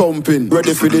for the thumping.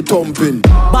 Ready for the thumping.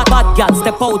 Bad girl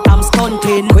step out, I'm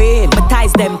stunting. Queen, my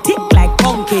ties them thick like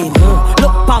pumpkin.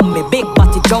 Look pon me, big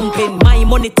body jumping. My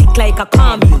money thick like a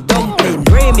caramel dumpling.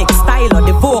 Remix style of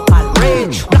the vocal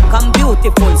range. Black and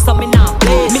beautiful, so me not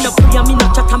play. Me no pray, me no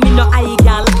chatter, me no eye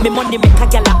gal. Me money make a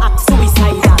gal act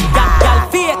suicidal. Gal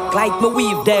fake like me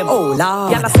weave them. Oh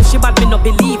Lord, gal say she bad, me no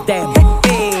believe them.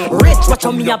 Hey, rich, watch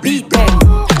how me a beat them.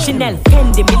 Chanel,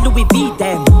 Fendi, me Louis V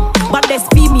them. But there's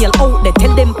female out there,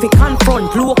 tell them to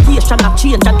confront. Location a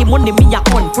change and the money me a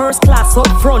on. First class up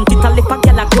front, it a lip a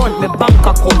gal a grunt. Me bank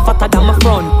account fatter than my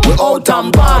front. We out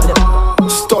and bad,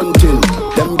 stunting.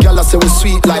 Them gala say we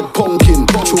sweet like pumpkin.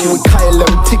 True, we Kyle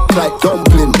them thick like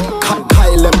dumpling.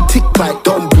 Kyle them thick like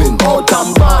dumpling. Out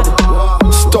and bad,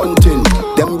 stunting.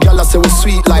 Them gala say we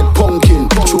sweet like pumpkin.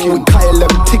 True, we Kyle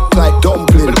them thick like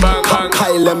dumpling.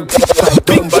 Kyle them thick like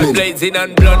dumpling. Blazing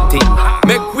and blunting.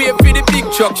 Make way for the big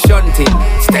truck shunting.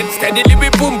 Steadily we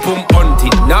boom boom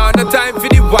hunting. Now no time for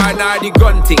the wine or the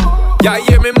gunting. Yeah,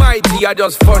 hear me mighty, I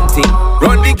just funting.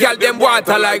 Run the gal them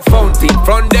water like fountain.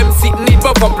 From them sitting it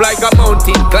buff up like a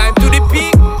mountain. Climb to the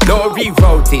peak, no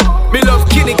rerouting. Me love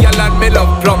skinny gal and me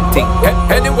love plumping.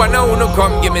 Anyone I wanna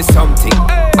come give me something.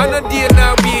 On a day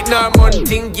now beat now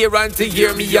monthing. Year on to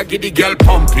year me I get the gal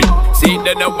pumping. See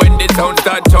then when the sound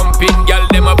start jumping. Gal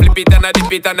them a flip it and a dip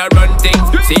it and a run things.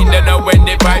 See then when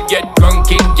the vibe get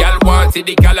drunken. Gal want see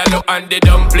the callaloo and the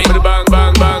dumpling. Bang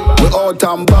bang bang. We out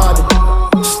and bad,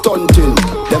 stunting.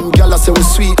 Them gala say we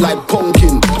sweet like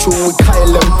pumpkin. True, we Kyle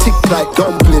them thick like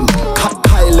dumpling.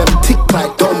 Kyle them thick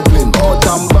like dumpling. Out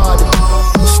and bad,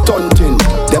 stunting.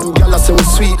 Them gala say we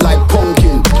sweet like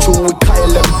pumpkin. True, we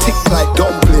Kyle them thick like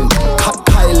dumpling.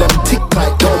 Kyle them thick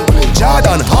like dumpling.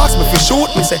 Jordan ask me for shoot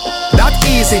me say that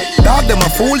easy. Dog them a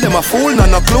fool,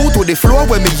 none a clue to the floor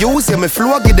when me use. Yeah, me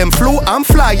floor give them flu. I'm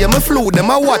fly, yeah me flew.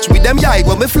 Them a watch with them yai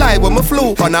when me fly, when me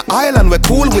flew. On a island we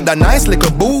cool with a nice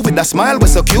little boo. With a smile we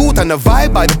so cute and a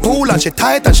vibe by the pool. And she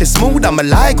tight and she smooth and me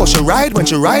like how she ride when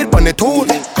she ride on the tool.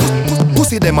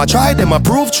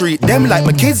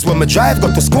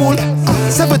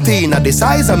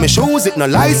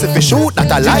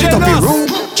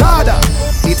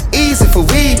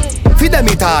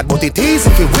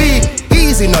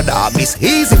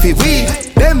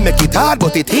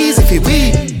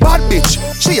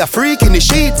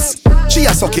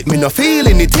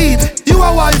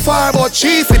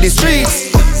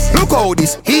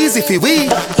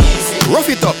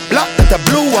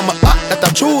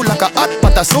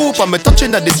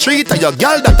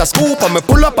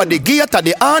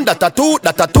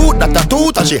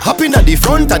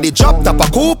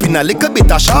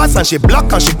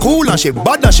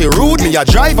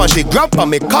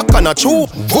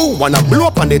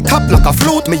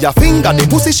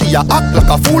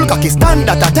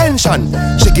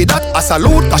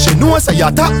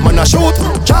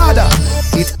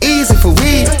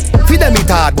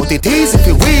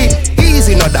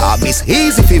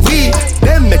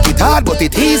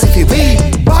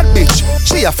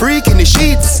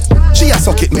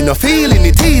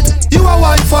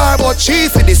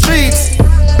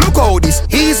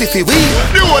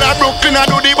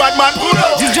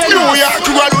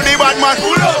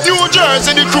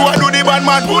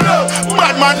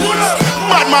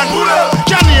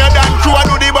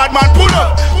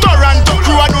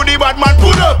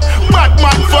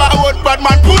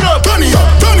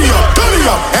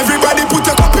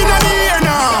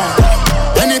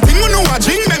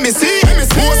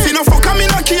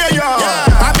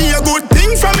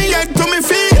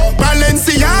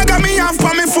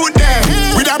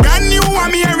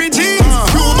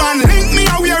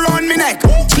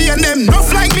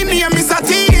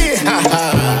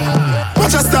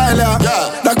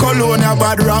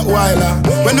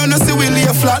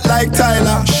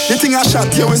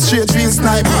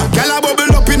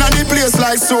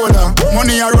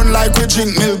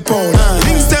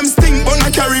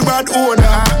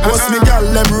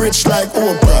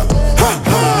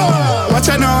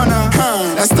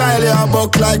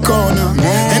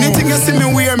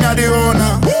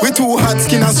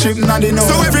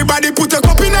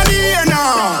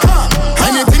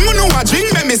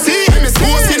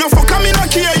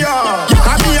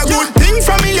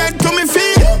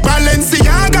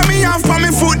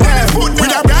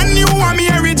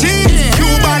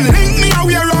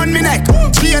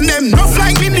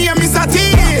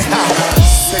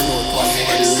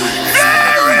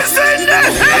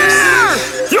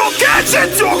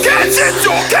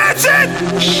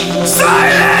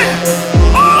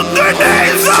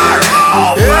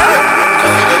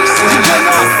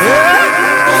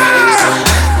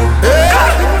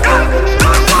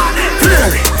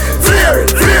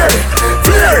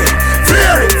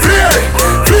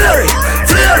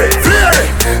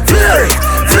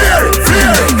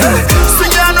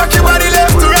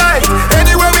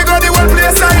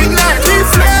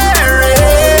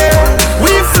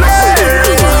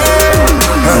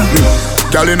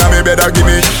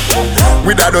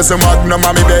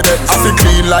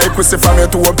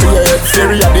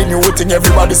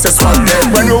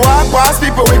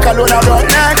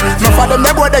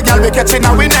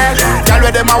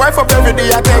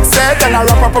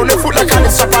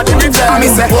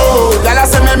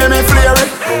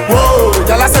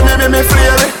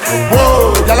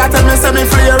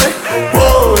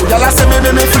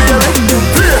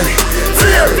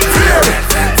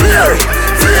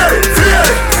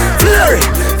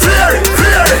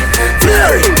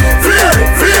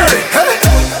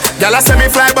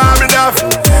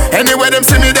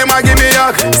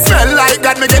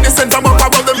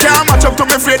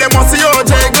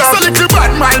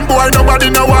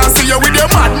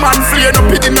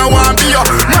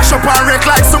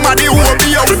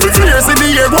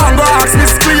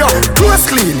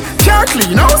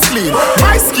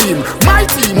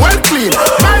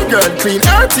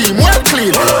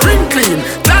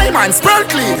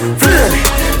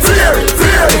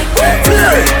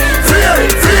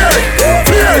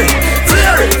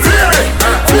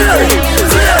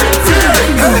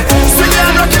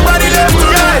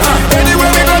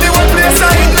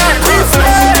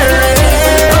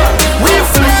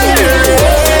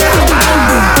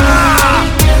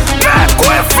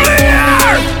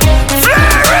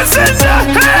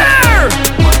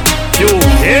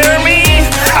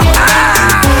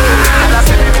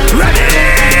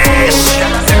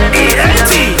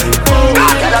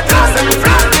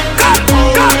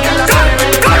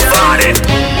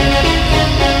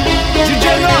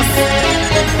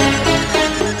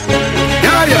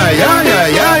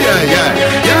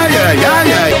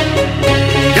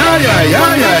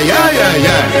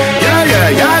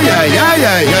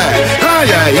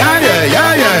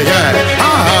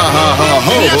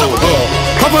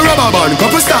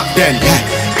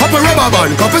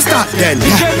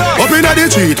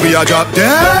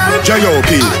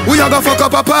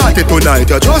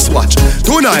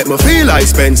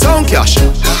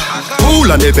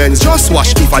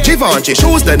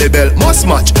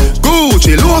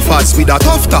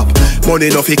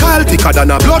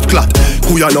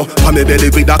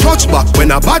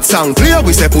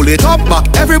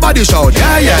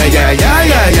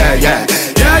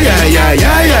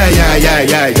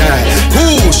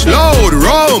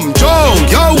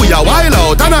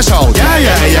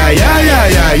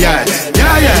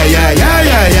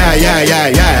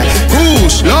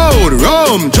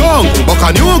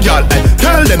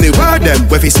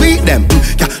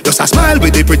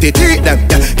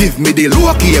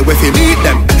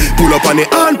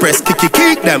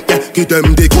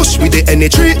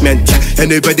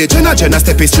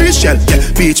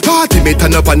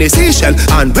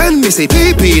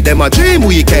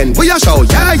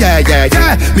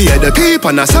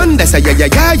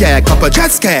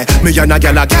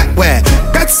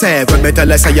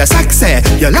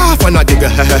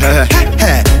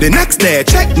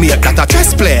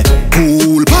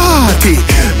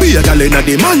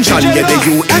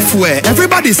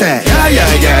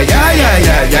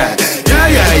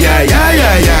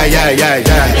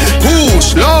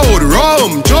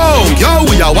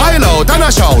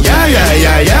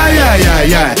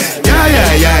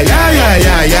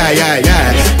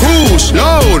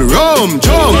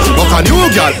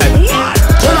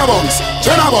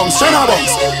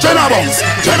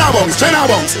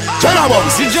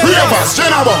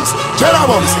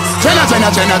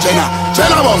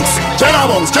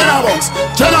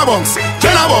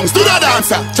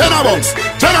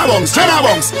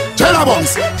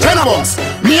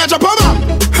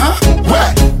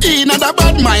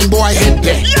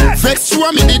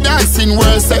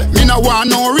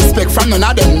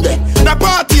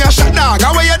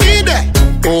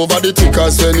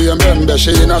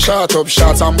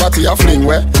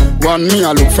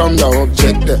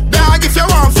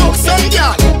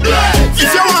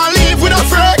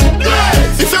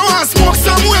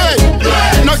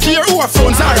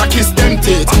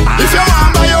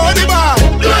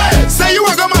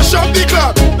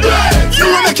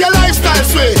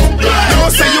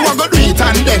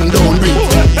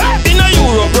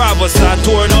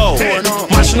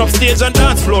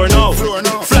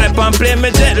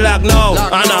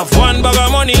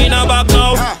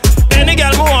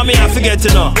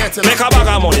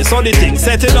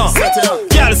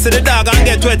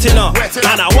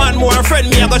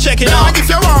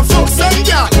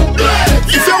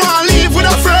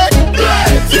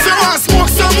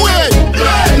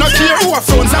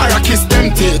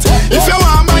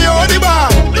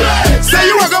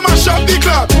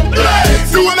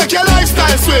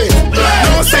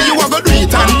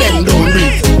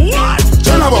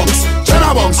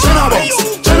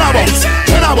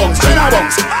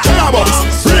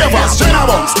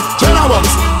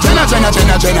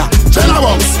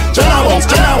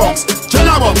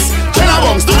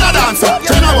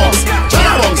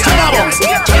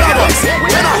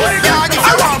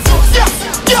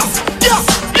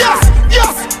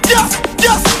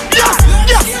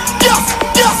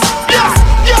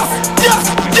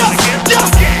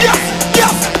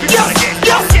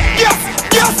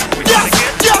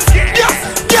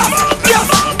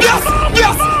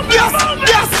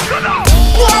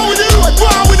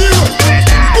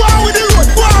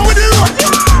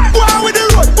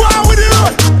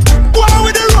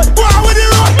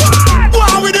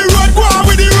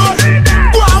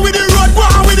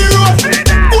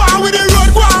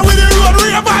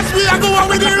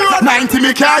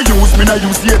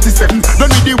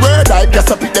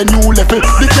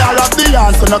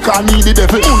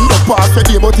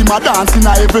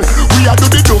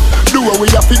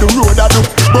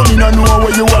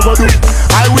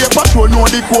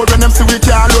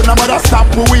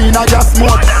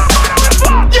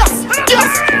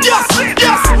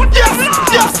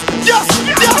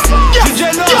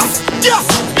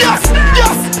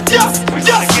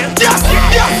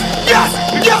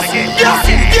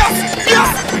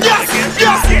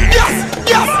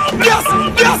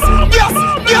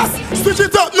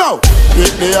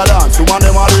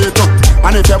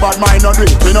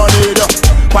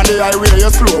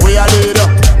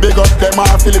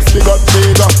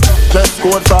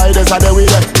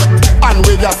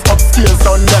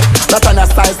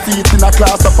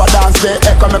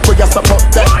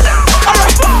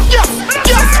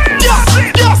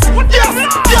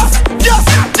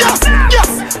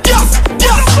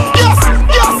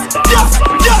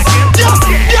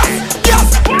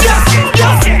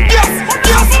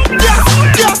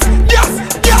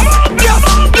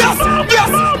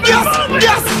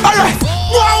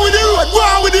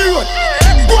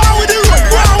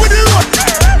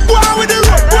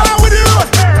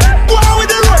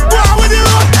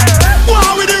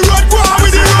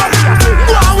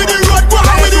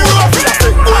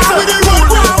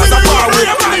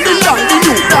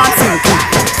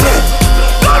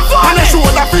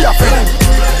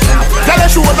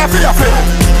 for your friend.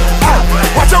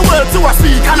 Watch your words to a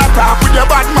speak and a talk with your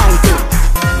bad mouth.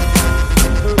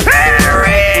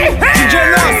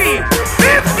 DjNos,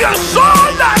 if your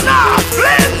shoulder not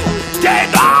fling,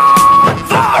 get on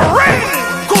the ring.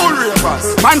 Cool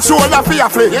ravers, man shoulder for your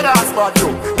fling. Yeah, that's bad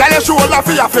you. Girl your shoulder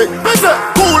for your fling.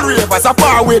 Cool ravers are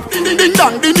far away. Ding ding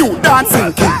dong, the new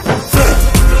dancing king.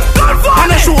 Man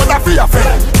your shoulder for your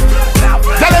fling.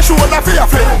 Girl your shoulder for your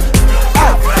fling.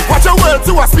 Watch your words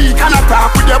to a speak and a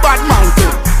talk with your bad mouth.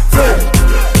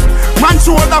 Man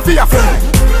shoulder for your fling.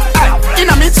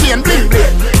 Inna me chain bling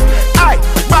bling.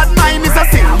 Bad mind is a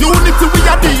sin. Unity we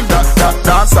a deal.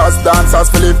 Dancers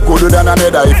feel it gooder than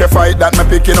another. If you fight that, me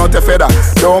picking out a feather.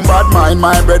 Don't bad mind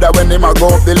my brother when him a go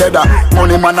up the ladder.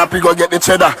 Money man up, he go get the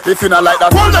cheddar. If you not like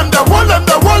that, hold them there, hold them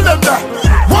there, hold them there.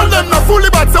 Hold them there, fully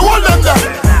bad, so hold them there.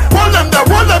 Hold them there,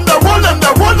 hold them there, hold them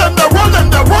there, hold them there, hold them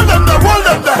there, hold them there, hold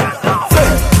them there.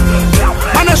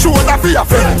 Man a shoulder for your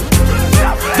friend.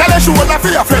 Tell a shoulder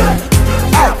for your friend.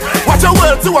 Watch your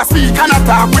words to a speak and a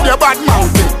talk with your bad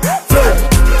mouth.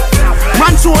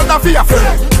 Man shoulder for your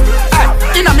friend.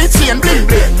 Inna me chain bling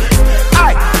bling.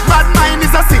 Bad mind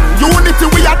is a sin. Unity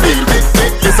we a deal with.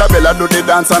 Isabella do the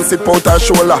dance and sip out her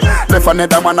shoulder. Left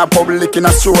another man a public in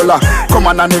a stroller. Come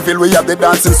on and Neville, we have the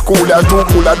dancing school. Too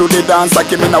cooler do the dance like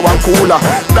him in a one cooler.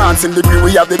 Dancing the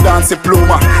we have the dancing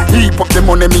pluma. Heap up the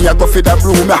money, me a go for the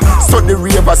broom. So the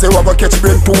ravers say we go catch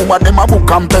brain tumor. Them a book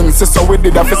and pencil, so we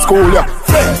did that for school.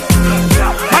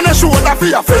 Man a shoulder for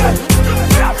your friend.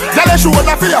 Tell a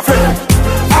shoulder for your friend.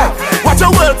 Watch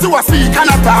your words to a speak and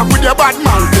a talk with your bad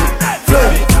mouth.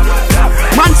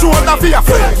 Man shoulder for your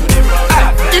friend.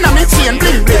 Inna me chain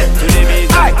bling bling.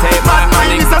 Bad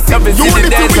mind is a sin.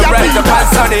 Unity we a deal.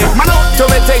 To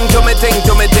me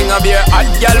ting, I be a hot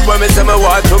girl when me say me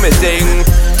want to me ting.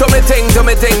 To me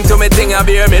ting, I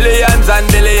be a millions and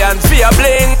billions for a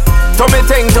bling. To me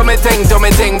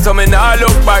ting, so me nah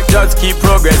look back, just keep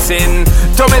progressing.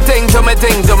 To me ting,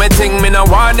 me no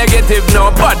want negative, no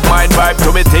bad mind vibe.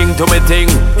 To me ting,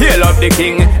 hail up the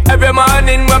king. Every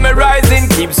morning when me rising,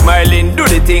 keep smiling, do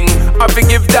the thing. I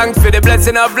forgive thanks for the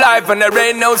blessing of life and there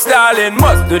ain't no stalling.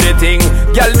 Must do the thing,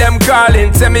 girl them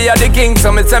calling, say me a the king,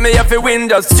 so me say me a fi win,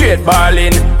 just straight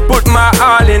balling. Put my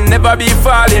all in, never be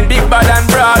falling, big bad and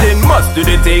brawling. Must do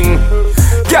the thing.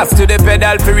 Gas to the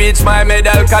pedal to reach my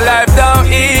medal, cause life down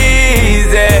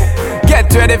easy.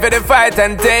 Get ready for the fight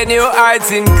and 10 new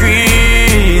heights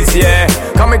increase, yeah.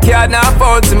 Come and can't now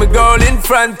fall to my goal in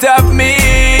front of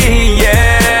me,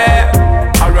 yeah.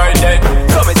 Alright then,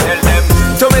 so me tell them.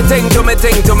 To me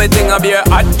ting, I be a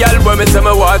hot girl when me say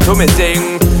me want to me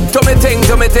ting. To me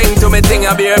ting,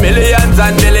 I be a millions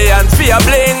and millions for a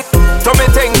bling. To me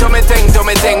ting,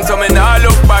 so me nah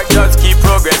look back, just keep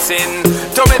progressing.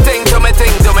 To me ting,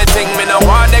 me no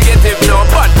want negative, no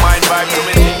bad mind vibe to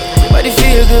me. Body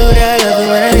feel good, I love it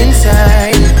when I'm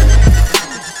inside.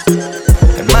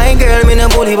 And my girl, me no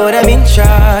bully, but I'm in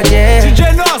charge, yeah.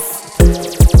 DjNos.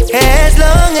 As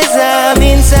long as I'm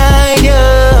inside,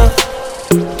 yeah.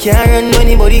 Can't run when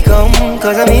anybody come,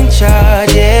 cause I'm in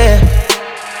charge, yeah.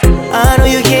 I know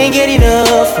you can't get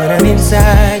enough when I'm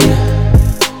inside, yeah.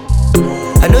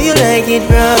 I know you like it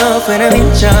rough when I'm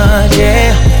in charge,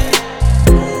 yeah.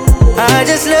 I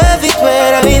just love it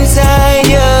when I'm inside,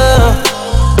 yeah.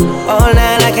 All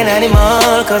night like an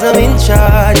animal, cause I'm in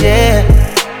charge, yeah.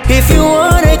 If you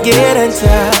wanna get on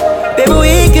top, baby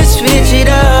we can switch it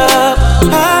up.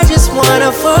 I just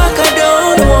wanna fuck, I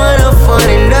don't wanna fall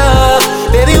in love.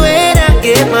 Baby when I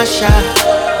get my shot,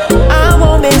 I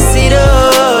won't mess it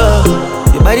up.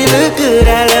 Your body look good,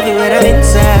 I love it when I'm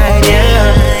inside,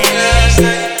 yeah.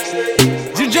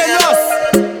 DjNos.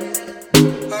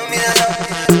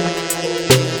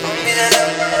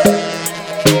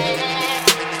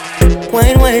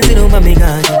 Wine to do mommy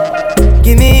garden.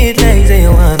 Give me it like say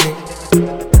you want me.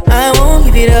 I won't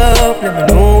give it up. Let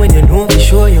me know when you know for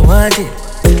sure you want it.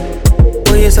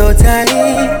 Oh, you're so tight,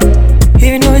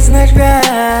 even though it's not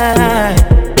right.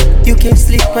 You can't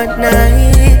sleep at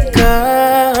night,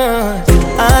 cause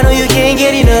I know you can't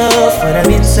get enough when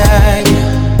I'm inside.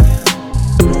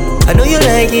 I know you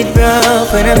like it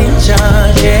rough when I'm in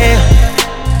charge, yeah.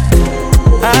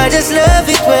 I just love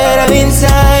it when I'm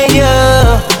inside,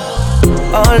 yeah.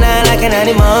 All night like an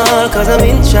animal, cause I'm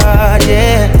in charge,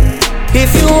 yeah.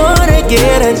 If you wanna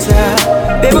get on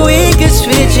top, baby we can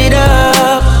switch it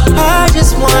up. I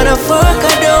just wanna fuck,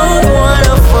 I don't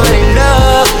wanna fall in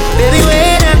love. Baby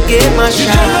when I get my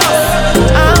shot,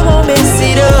 I won't mess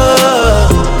it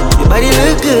up. Your body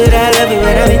look good, I love it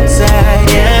when I'm inside,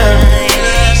 yeah.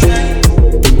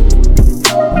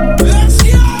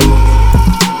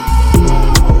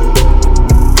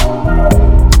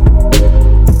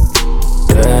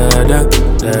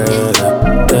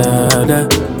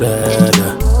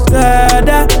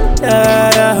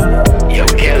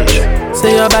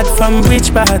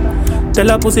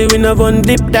 Tell a pussy we no one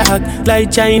dip dog. Like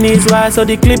Chinese war, so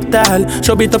the clip tall.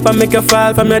 Show it up and make you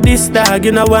fall from your disc dog.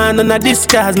 You know one on a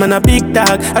discard, man a big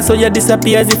dog. I saw you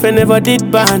disappear as if I never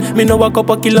did ban. Me no walk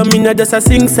up a kilo, me no just a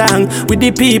sing song. With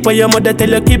the people your mother tell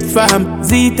you keep fam.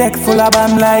 Z-Tech full of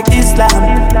bam like Islam.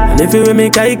 And if you with me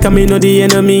kike, me know the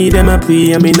enemy. Them a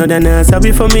pray and me know they not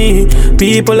sorry for me.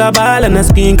 People a ball and a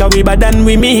scream, cause we bad than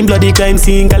we mean. Bloody crime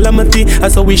scene calamity. I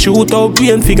saw we shoot out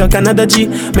green figure Canada G.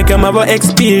 Make them have a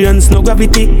experience, no gravity.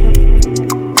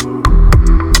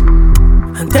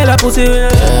 And tell a pussy we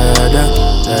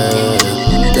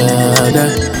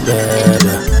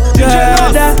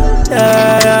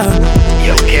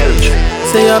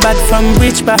say you're bad from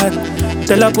which part?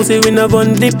 Tell a pussy we no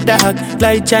one dip dog.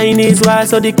 Like Chinese war,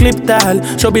 so the clip tall.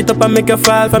 Show it up and make you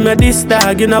fall from your disc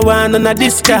dog. You know one on a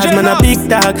discard, man a big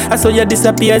dog. I saw you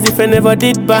disappear as if I never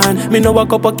did ban. Me no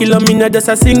walk up a kilo, me no just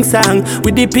a sing song.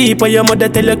 With the people your mother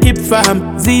tell you keep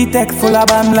fam. Z-Tech full of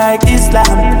bam like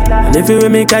Islam. And if you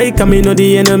with me kike, me know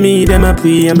the enemy. Them a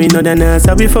pray and me know they not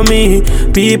sorry for me.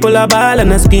 People a ball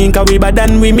and a scream, cause we bad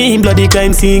than we mean. Bloody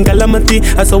crime scene calamity.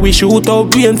 I saw we shoot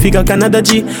out green figure Canada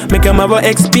G. Make them have a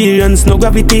experience, no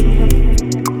gravity.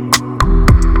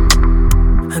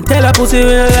 And tell a pussy we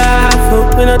no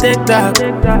laugh, we no take talk.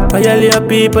 Violate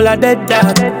people are dead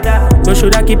dog. You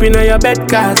shoulda keep in your bed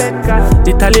cause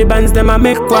the Talibans them a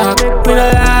make quack. We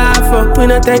no laugh, we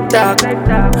no take talk.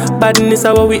 Badness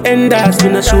how we end us. We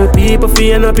no show people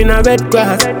feeling up in a red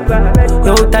grass.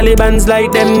 Yo Talibans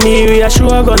like them near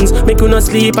show guns. Make you no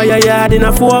sleep at your yard in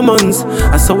a 4 months.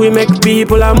 And so we make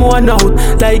people a mourn out.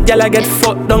 Like gyal a get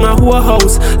fucked down a whole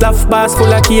house. Laugh bars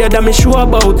full of care that me sure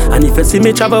about. And if you see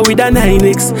me travel with a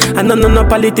 9X and no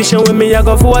politician with me I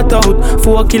go vote out.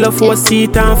 4 kilo, 4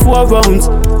 seat and 4 rounds.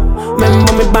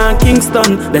 Remember me born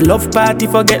Kingston. The love party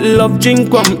forget love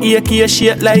drink rum. AK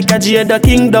shit like a Jada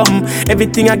Kingdom.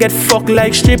 Everything I get fucked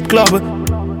like strip club.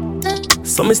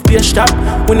 So me stay sharp.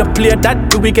 We no play that,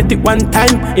 do we get it one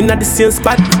time in the same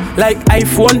spot? Like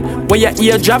iPhone, where your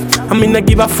ear drop. I mean I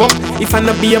give a fuck if I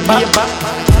no be a bop.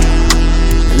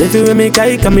 And if you with me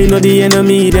kike, me know the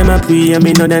enemy. Them a pray and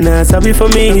me know they not sorry for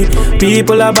me.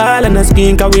 People a ball and a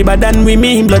scream, cause we bad than we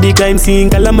mean. Bloody crime scene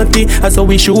calamity. I saw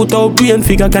we shoot out green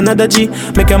figure Canada G.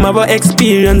 Make them have a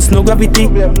experience, no gravity.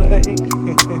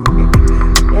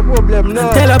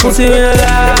 Tell a pussy we no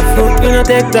laugh, we no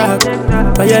take talk.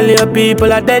 Violate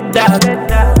people are dead dog.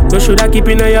 You shoulda keep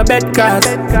in your bed cause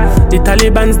the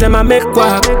Talibans them a make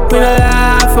quack. We no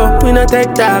laugh, we no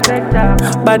take talk.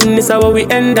 Badness how we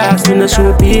end us. We no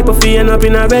show people feeling up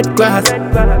in a red grass. Tell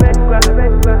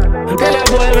a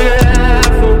boy we no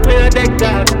laugh, we no take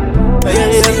talk.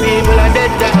 Violate people are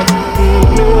dead dog.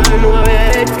 No one know where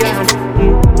your head gone.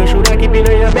 You shoulda keep in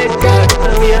your bed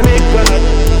cause we a make quack.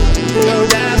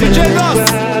 DjNos.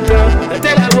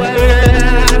 Tell a boy we no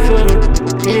laugh,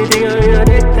 anything on your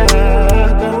dead talk.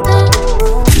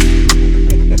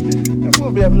 No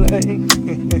problem like,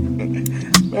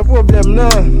 no problem no.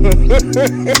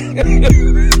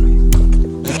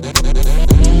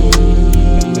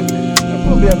 No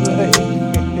problem like,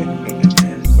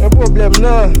 no problem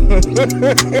no.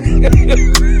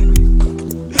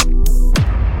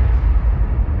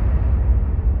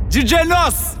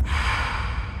 DjNos.